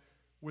covenant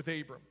with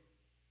Abram.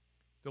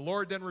 The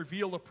Lord then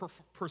revealed a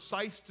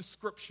precise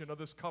description of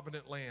this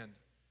covenant land,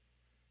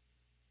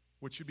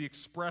 which should be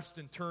expressed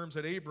in terms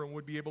that Abram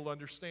would be able to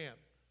understand.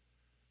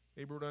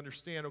 Abram would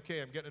understand,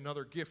 okay, I'm getting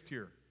another gift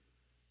here.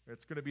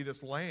 It's going to be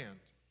this land.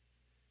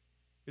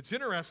 It's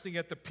interesting,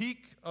 at the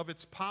peak of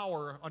its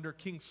power under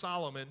King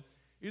Solomon,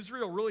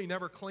 Israel really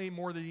never claimed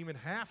more than even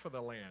half of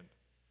the land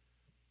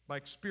by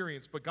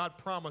experience, but God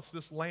promised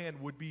this land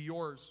would be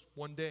yours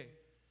one day.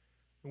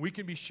 And we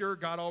can be sure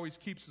God always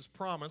keeps his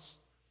promise.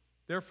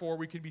 Therefore,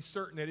 we can be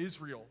certain that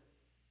Israel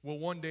will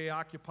one day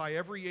occupy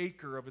every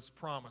acre of his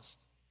promise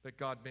that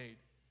God made.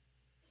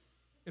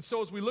 And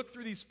so as we look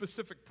through these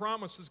specific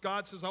promises,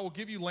 God says, I will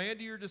give you land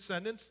to your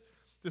descendants.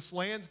 This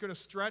land's going to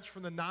stretch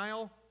from the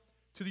Nile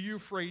to the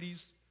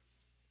Euphrates.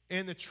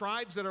 And the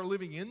tribes that are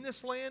living in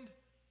this land,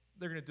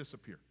 they're going to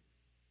disappear.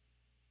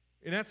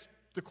 And that's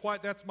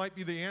that might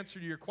be the answer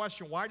to your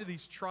question. Why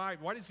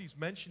does he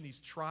mention these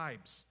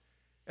tribes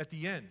at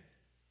the end?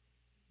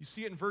 You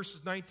see it in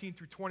verses 19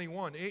 through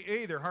 21.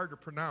 A, they're hard to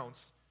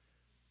pronounce.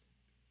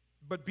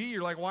 But B,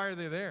 you're like, why are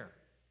they there?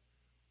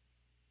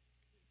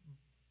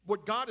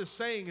 What God is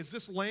saying is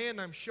this land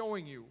I'm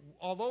showing you,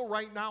 although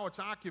right now it's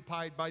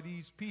occupied by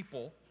these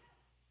people,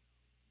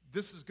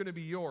 this is going to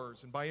be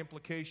yours, and by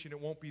implication, it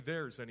won't be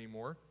theirs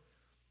anymore.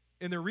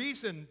 And the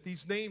reason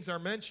these names are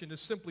mentioned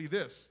is simply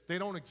this: they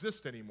don't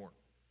exist anymore.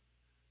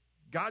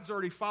 God's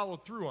already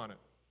followed through on it.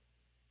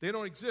 They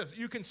don't exist.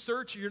 You can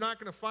search, you're not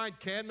going to find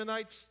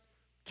Canaanites,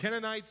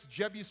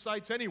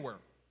 Jebusites anywhere.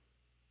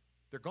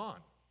 They're gone.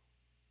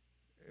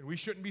 And we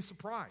shouldn't be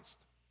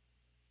surprised,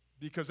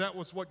 because that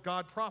was what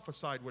God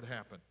prophesied would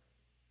happen.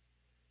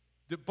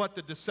 But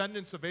the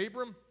descendants of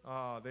Abram,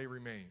 they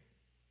remain.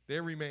 They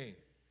remain.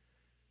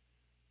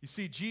 You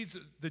see,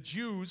 the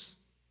Jews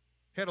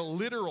had a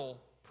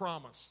literal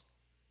promise.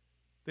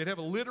 They'd have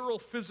a literal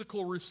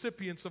physical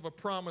recipients of a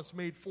promise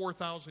made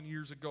 4,000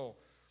 years ago.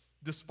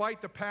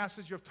 Despite the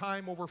passage of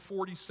time over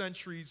 40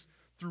 centuries,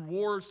 through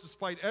wars,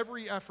 despite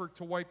every effort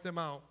to wipe them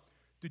out,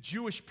 the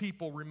Jewish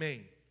people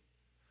remain.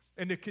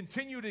 And the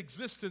continued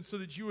existence of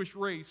the Jewish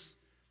race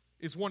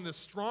is one of the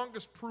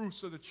strongest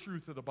proofs of the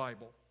truth of the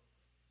Bible.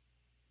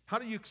 How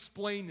do you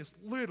explain this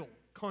little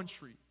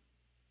country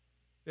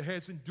that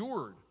has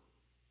endured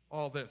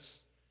all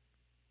this,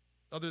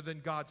 other than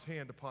God's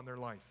hand upon their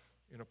life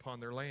and upon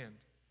their land?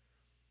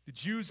 The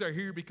Jews are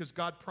here because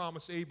God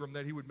promised Abram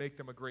that he would make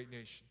them a great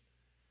nation.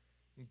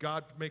 And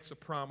God makes a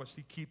promise,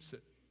 he keeps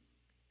it.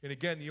 And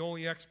again, the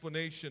only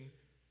explanation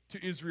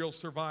to Israel's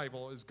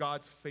survival is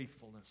God's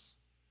faithfulness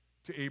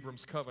to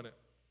Abram's covenant.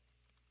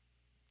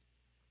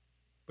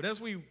 But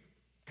as we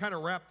kind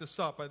of wrap this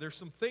up, there's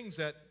some things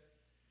that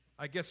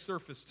I guess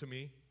surface to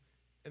me,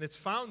 and it's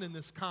found in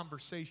this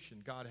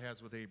conversation God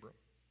has with Abram.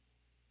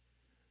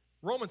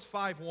 Romans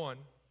 5:1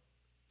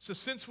 says,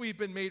 since we've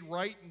been made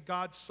right in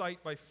God's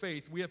sight by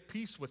faith, we have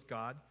peace with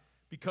God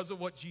because of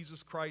what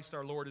Jesus Christ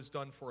our Lord has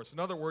done for us. In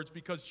other words,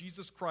 because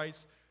Jesus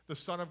Christ, the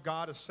Son of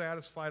God, has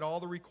satisfied all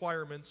the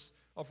requirements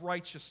of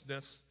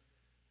righteousness,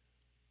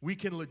 we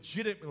can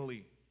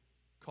legitimately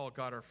call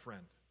God our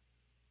friend.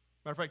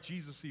 Matter of fact,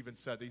 Jesus even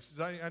said that. He says,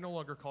 I no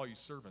longer call you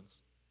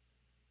servants,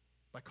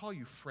 but I call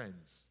you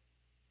friends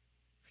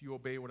if you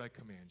obey what I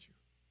command you.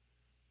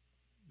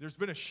 There's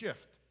been a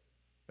shift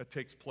that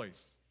takes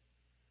place.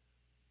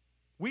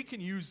 We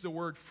can use the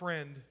word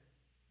friend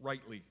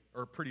rightly,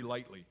 or pretty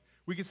lightly.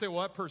 We can say,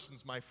 well, that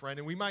person's my friend,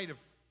 and we might have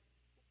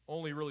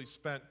only really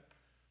spent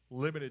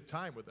limited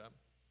time with them.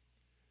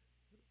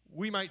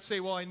 We might say,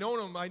 well, I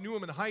knew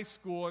him in high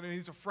school, and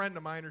he's a friend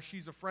of mine, or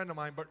she's a friend of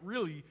mine, but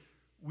really,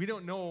 we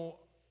don't know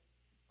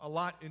a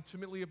lot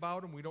intimately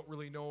about him. We don't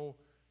really know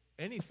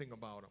anything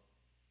about him.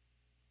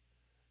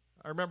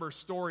 I remember a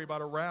story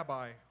about a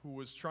rabbi who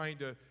was trying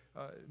to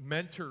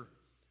mentor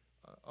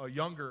a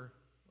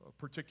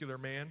particular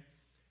man,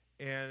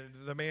 and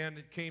the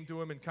man came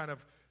to him and kind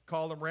of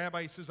called him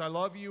Rabbi. He says, I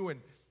love you,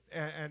 and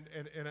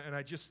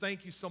I just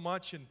thank you so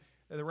much. And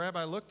the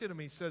rabbi looked at him,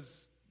 he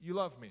says, you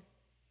love me?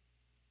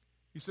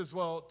 He says,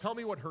 well, tell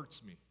me what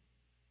hurts me.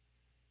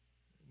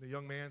 And the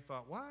young man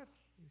thought, what?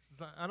 He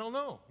says, I don't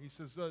know. He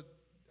says,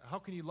 how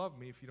can you love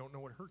me if you don't know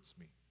what hurts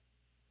me?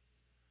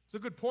 It's a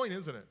good point,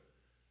 isn't it?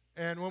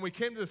 And when we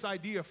came to this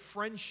idea of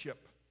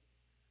friendship,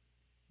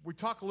 we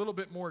talk a little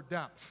bit more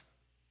depth,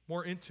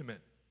 more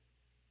intimate.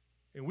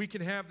 And we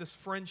can have this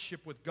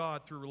friendship with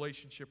God through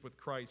relationship with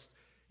Christ.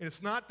 And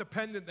it's not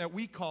dependent that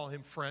we call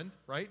him friend,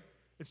 right?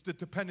 It's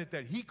dependent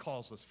that he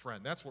calls us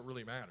friend. That's what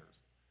really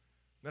matters.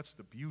 That's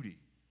the beauty,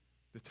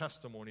 the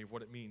testimony of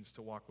what it means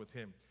to walk with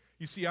him.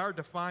 You see, our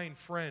divine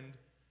friend,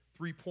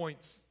 3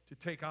 points to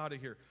take out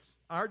of here.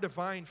 Our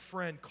divine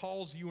friend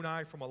calls you and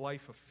I from a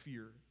life of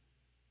fear.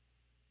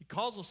 He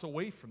calls us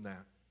away from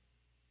that.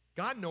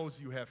 God knows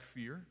you have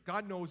fear.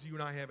 God knows you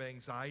and I have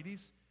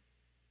anxieties.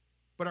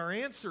 But our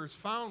answer is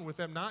found with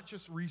them not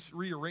just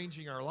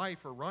rearranging our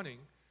life or running.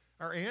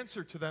 Our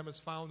answer to them is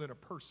found in a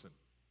person,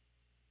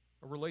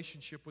 a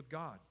relationship with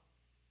God.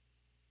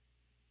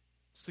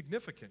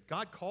 Significant.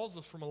 God calls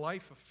us from a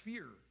life of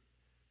fear.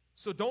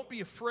 So don't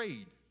be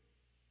afraid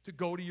to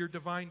go to your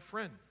divine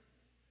friend.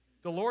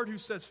 The Lord who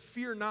says,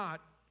 fear not,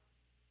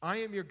 I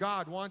am your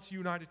God, wants you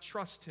and I to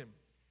trust him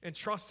and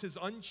trust his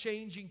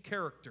unchanging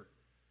character.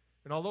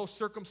 And although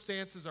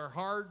circumstances are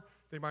hard,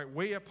 they might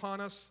weigh upon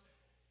us,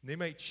 and they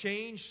may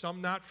change, some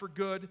not for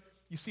good.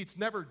 You see, it's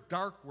never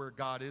dark where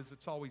God is,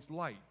 it's always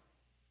light.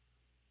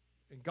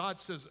 And God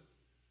says,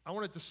 I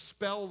want to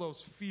dispel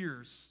those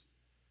fears,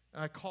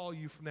 and I call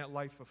you from that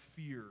life of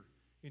fear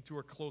into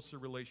a closer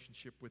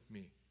relationship with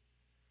me.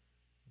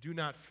 Do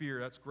not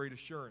fear. That's great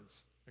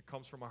assurance. It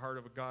comes from a heart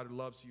of a God who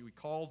loves you. He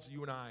calls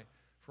you and I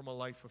from a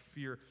life of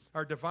fear.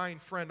 Our divine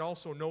friend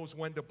also knows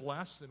when to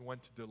bless and when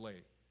to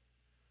delay.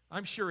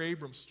 I'm sure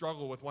Abram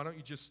struggled with, why don't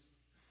you just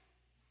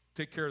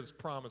take care of this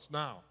promise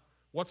now?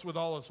 What's with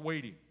all this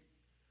waiting?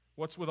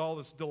 What's with all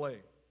this delay?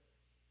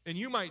 And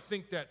you might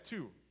think that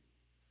too.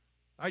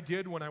 I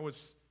did when I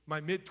was my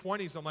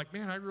mid-20s, I'm like,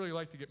 man, I'd really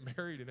like to get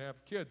married and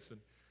have kids. And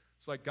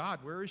it's like,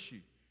 God, where is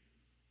she?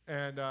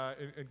 And I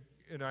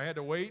had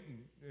to wait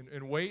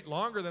and wait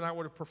longer than I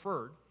would have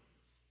preferred.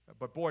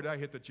 But boy, did I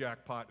hit the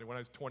jackpot when I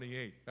was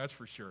 28, that's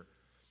for sure.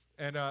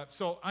 And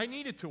so I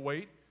needed to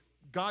wait.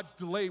 God's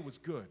delay was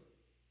good,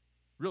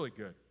 really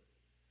good.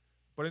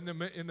 But in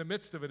the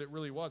midst of it, it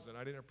really wasn't.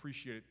 I didn't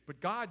appreciate it. But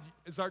God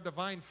is our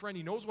divine friend.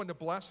 He knows when to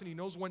bless and He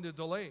knows when to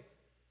delay.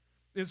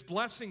 His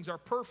blessings are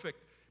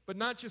perfect, but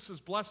not just His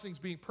blessings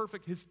being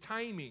perfect, His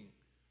timing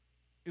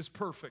is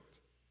perfect.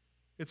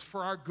 It's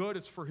for our good,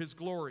 it's for His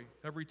glory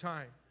every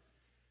time.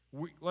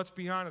 Let's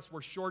be honest,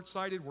 we're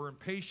short-sighted, we're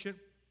impatient,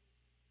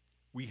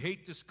 we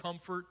hate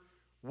discomfort,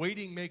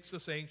 waiting makes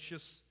us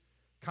anxious.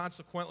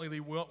 Consequently,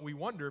 we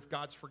wonder if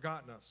God's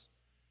forgotten us.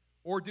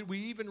 Or did we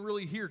even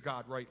really hear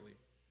God rightly?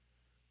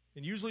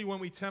 And usually when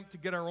we attempt to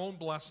get our own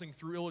blessing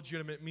through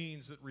illegitimate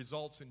means, it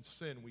results in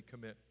sin we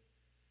commit.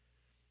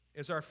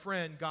 As our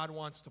friend, God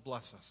wants to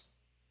bless us.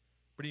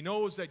 But He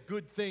knows that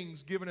good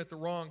things given at the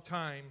wrong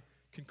time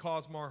can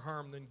cause more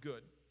harm than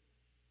good.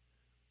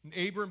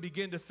 And Abram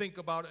began to think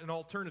about an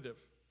alternative.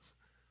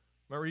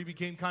 Remember, he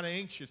became kind of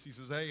anxious. He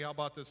says, hey, how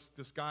about this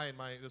guy,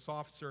 this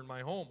officer in my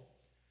home?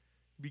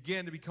 He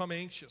began to become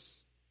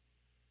anxious.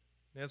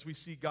 And as we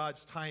see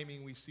God's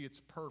timing, we see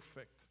it's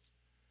perfect.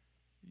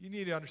 You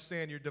need to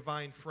understand your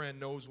divine friend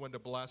knows when to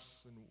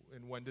bless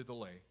and when to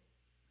delay.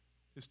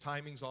 His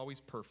timing's always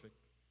perfect.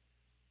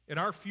 And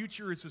our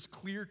future is as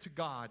clear to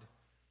God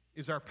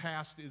as our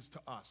past is to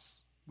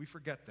us. We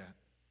forget that.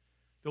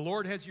 The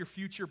Lord has your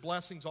future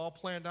blessings all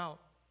planned out,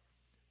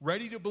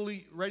 ready to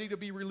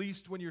be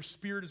released when your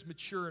spirit is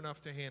mature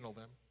enough to handle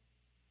them.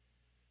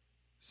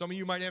 Some of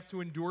you might have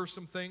to endure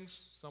some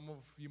things. Some of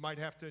you might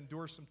have to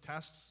endure some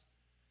tests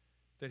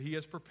that He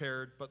has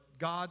prepared. But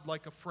God,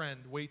 like a friend,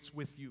 waits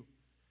with you.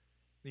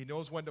 He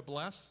knows when to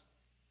bless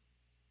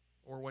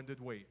or when to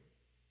wait.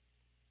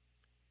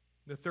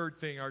 The third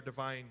thing our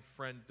divine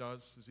friend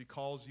does is He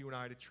calls you and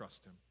I to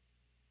trust Him.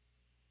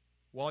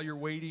 While you're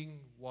waiting,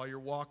 while you're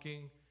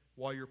walking,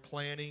 while you're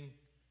planning,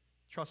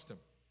 trust Him.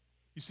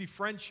 You see,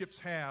 friendships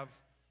have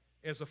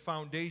as a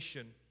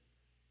foundation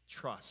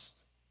trust.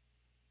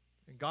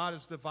 And God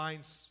as divine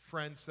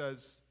friend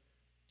says,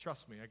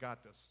 trust me, I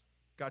got this.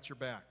 Got your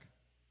back.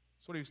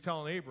 That's what He was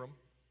telling Abram.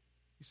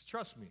 He said,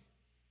 trust me.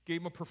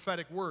 Gave him a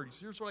prophetic word. He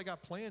said, here's what I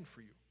got planned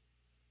for you.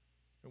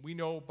 And we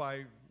know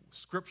by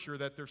Scripture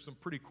that there's some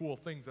pretty cool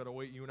things that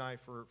await you and I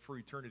for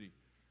eternity.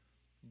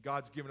 And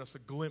God's given us a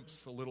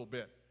glimpse a little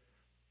bit.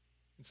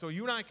 And so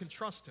you and I can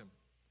trust Him.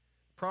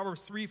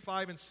 Proverbs 3,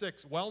 5, and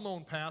 6,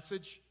 well-known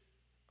passage,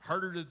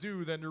 harder to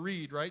do than to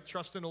read, right?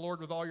 Trust in the Lord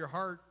with all your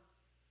heart.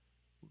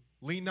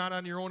 Lean not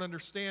on your own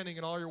understanding.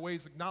 In all your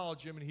ways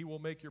acknowledge Him, and He will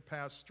make your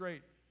paths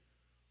straight.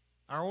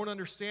 Our own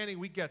understanding,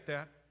 we get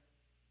that.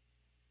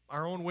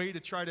 Our own way to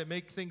try to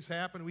make things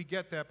happen, we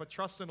get that. But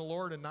trust in the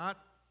Lord and not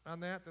on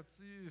that, that's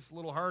a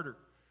little harder.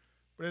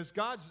 But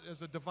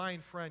as a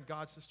divine friend,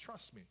 God says,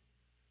 trust me.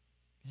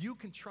 You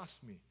can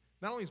trust me.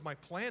 Not only is my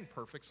plan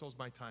perfect, so is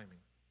my timing.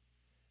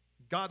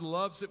 God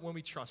loves it when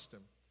we trust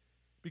Him.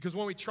 Because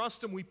when we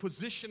trust Him, we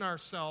position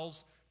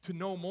ourselves to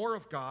know more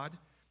of God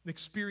and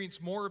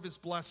experience more of His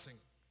blessing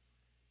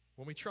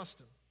when we trust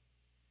Him.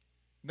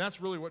 And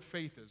that's really what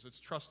faith is. It's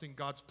trusting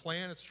God's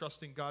plan. It's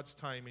trusting God's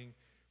timing.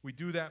 We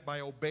do that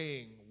by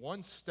obeying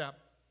one step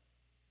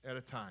at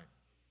a time.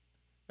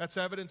 That's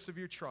evidence of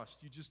your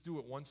trust. You just do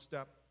it one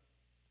step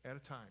at a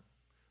time,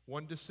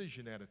 one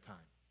decision at a time,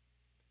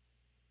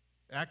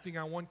 acting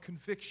on one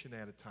conviction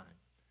at a time.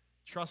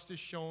 Trust is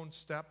shown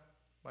step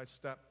by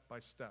step by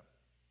step.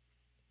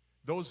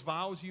 Those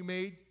vows you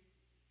made,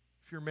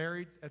 if you're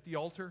married at the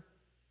altar,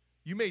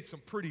 you made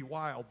some pretty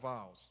wild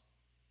vows.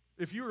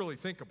 If you really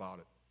think about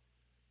it,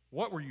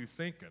 what were you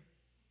thinking?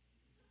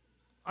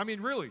 I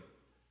mean, really,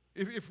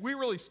 if we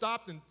really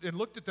stopped and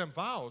looked at them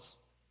vows,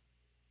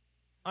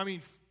 I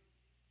mean,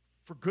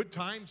 for good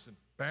times and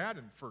bad,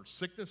 and for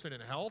sickness and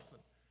in health,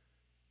 and,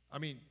 I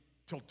mean,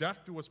 till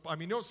death do us. I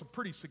mean, there were some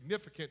pretty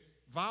significant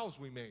vows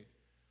we made.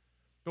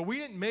 But we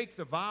didn't make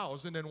the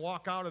vows and then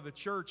walk out of the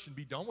church and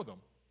be done with them.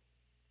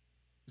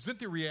 Isn't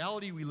the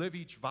reality we live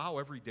each vow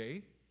every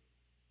day?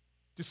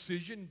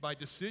 Decision by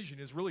decision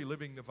is really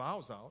living the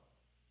vows out.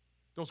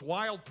 Those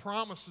wild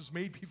promises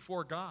made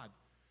before God,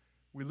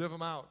 we live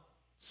them out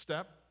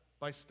step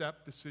by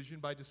step, decision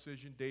by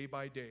decision, day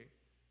by day,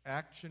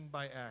 action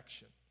by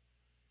action.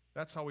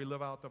 That's how we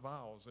live out the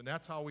vows, and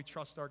that's how we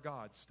trust our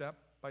God, step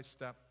by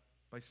step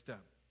by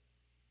step.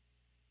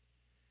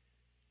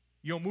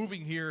 You know,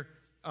 moving here,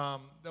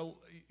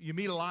 you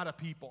meet a lot of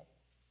people,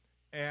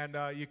 and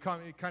you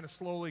kind of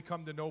slowly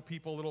come to know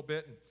people a little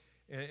bit.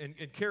 And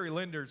Carrie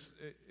Linder's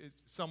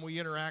someone we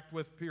interact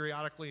with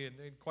periodically and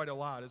quite a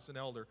lot as an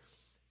elder.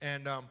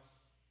 And,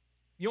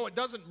 you know, it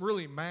doesn't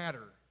really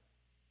matter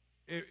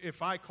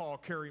if I call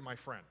Carrie my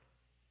friend.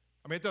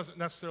 I mean, it doesn't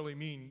necessarily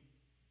mean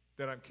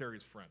that I'm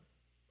Carrie's friend.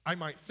 I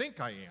might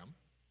think I am.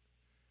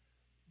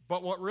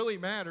 But what really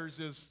matters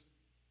is,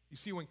 you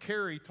see, when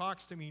Carrie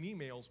talks to me and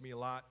emails me a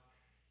lot,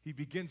 he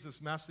begins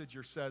this message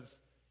or says,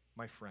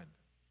 my friend.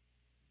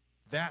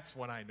 That's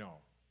when I know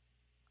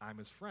I'm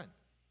his friend.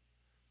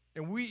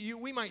 And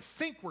we might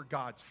think we're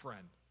God's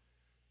friend,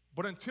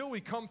 but until we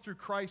come through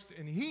Christ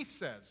and he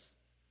says,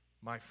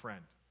 my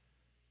friend,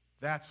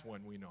 that's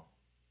when we know.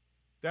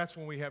 That's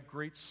when we have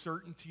great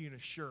certainty and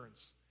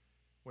assurance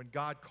when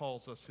God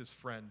calls us his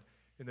friend.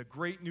 And the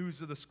great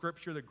news of the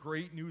Scripture, the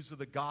great news of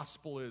the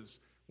gospel is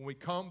when we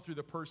come through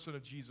the person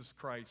of Jesus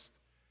Christ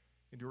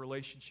into a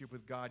relationship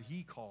with God,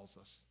 he calls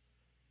us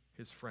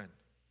his friend.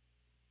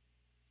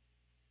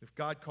 If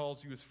God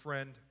calls you his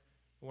friend,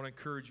 I want to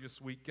encourage you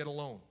this week, get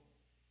alone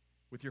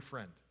with your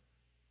friend.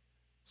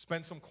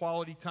 Spend some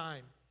quality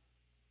time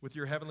with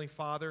your Heavenly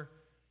Father,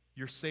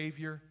 your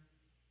Savior.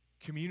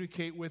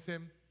 Communicate with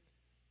him.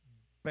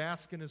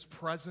 Bask in his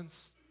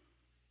presence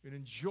and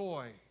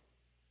enjoy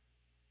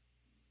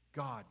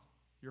God,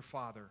 your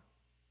Father,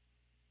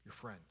 your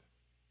friend.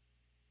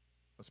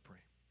 Let's pray.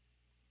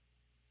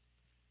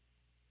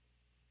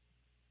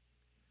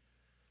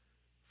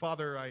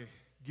 Father, I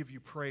give you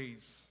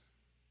praise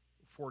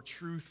for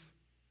truth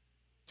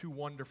too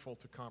wonderful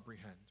to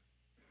comprehend.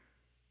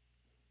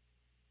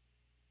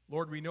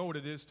 Lord, we know what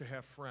it is to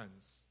have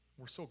friends.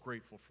 We're so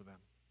grateful for them.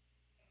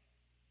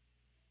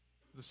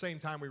 At the same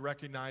time, we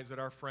recognize that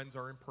our friends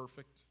are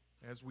imperfect,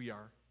 as we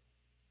are.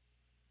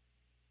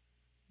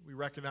 We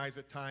recognize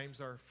at times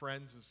our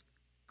friends, as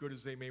good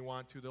as they may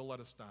want to, they'll let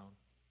us down.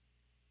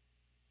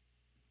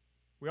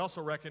 We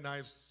also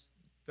recognize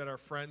that our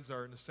friends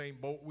are in the same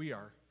boat we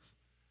are.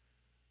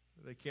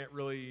 They can't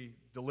really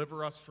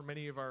deliver us from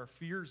any of our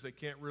fears. They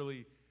can't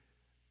really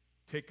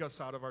take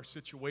us out of our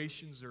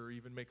situations or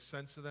even make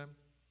sense of them.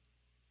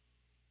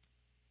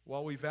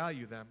 While we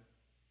value them,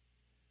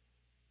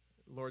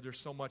 Lord, there's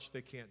so much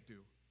they can't do.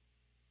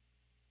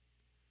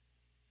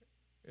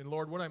 And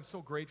Lord, what I'm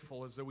so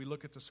grateful is that we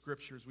look at the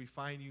Scriptures, we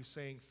find you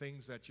saying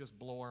things that just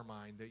blow our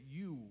mind, that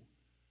you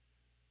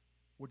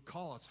would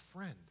call us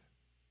friend.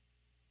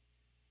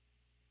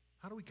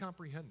 How do we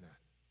comprehend that?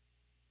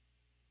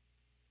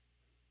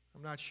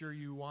 I'm not sure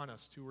you want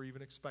us to or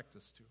even expect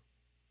us to.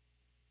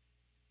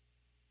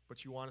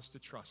 But you want us to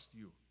trust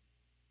you.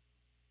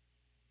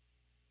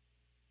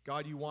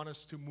 God, you want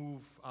us to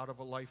move out of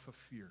a life of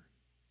fear.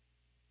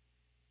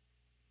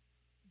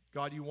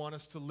 God, you want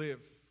us to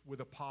live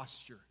with a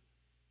posture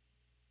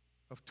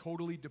of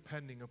totally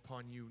depending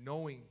upon you,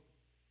 knowing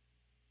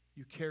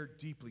you care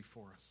deeply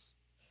for us.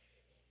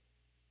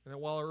 And that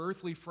while our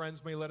earthly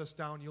friends may let us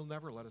down, you'll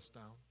never let us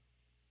down.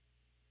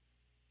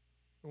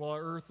 And while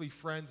our earthly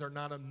friends are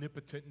not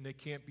omnipotent and they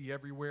can't be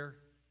everywhere,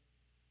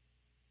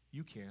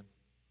 you can.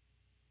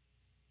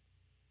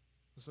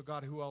 And so,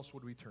 God, who else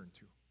would we turn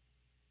to?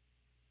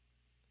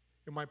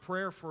 And my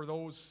prayer for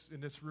those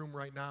in this room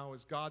right now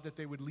is, God, that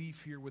they would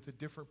leave here with a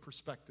different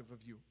perspective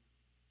of you.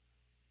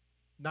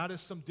 Not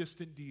as some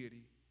distant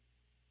deity,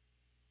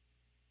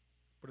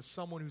 but as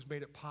someone who's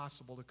made it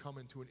possible to come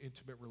into an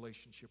intimate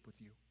relationship with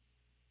you.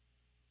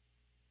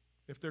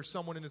 If there's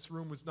someone in this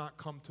room who's not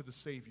come to the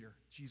Savior,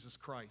 Jesus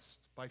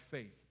Christ, by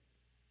faith,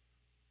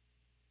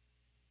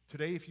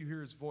 today, if you hear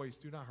his voice,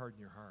 do not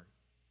harden your heart.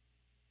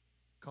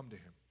 Come to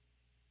him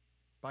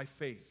by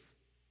faith,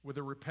 with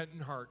a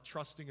repentant heart,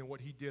 trusting in what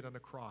he did on the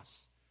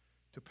cross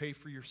to pay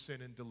for your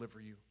sin and deliver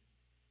you.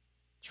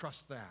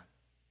 Trust that,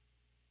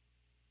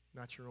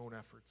 not your own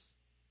efforts.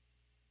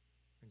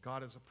 And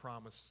God has a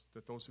promise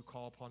that those who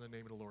call upon the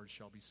name of the Lord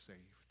shall be saved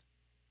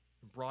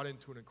and brought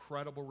into an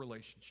incredible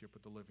relationship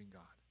with the living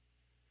God.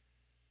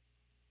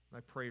 And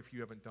I pray if you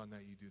haven't done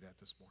that, you do that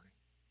this morning.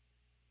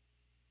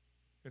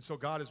 And so,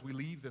 God, as we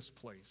leave this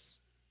place,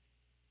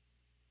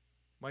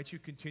 might you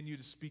continue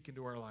to speak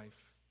into our life.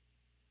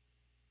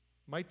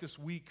 Might this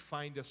week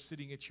find us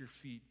sitting at your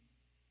feet,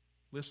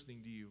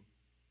 listening to you,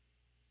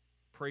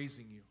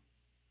 praising you.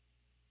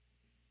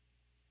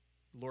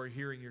 Lord,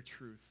 hearing your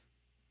truth.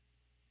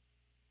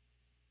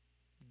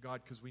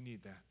 God, because we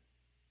need that.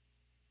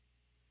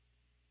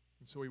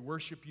 And so we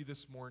worship you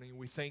this morning, and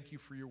we thank you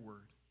for your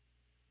word.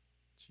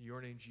 It's in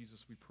your name,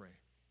 Jesus, we pray.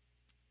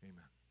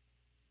 Amen.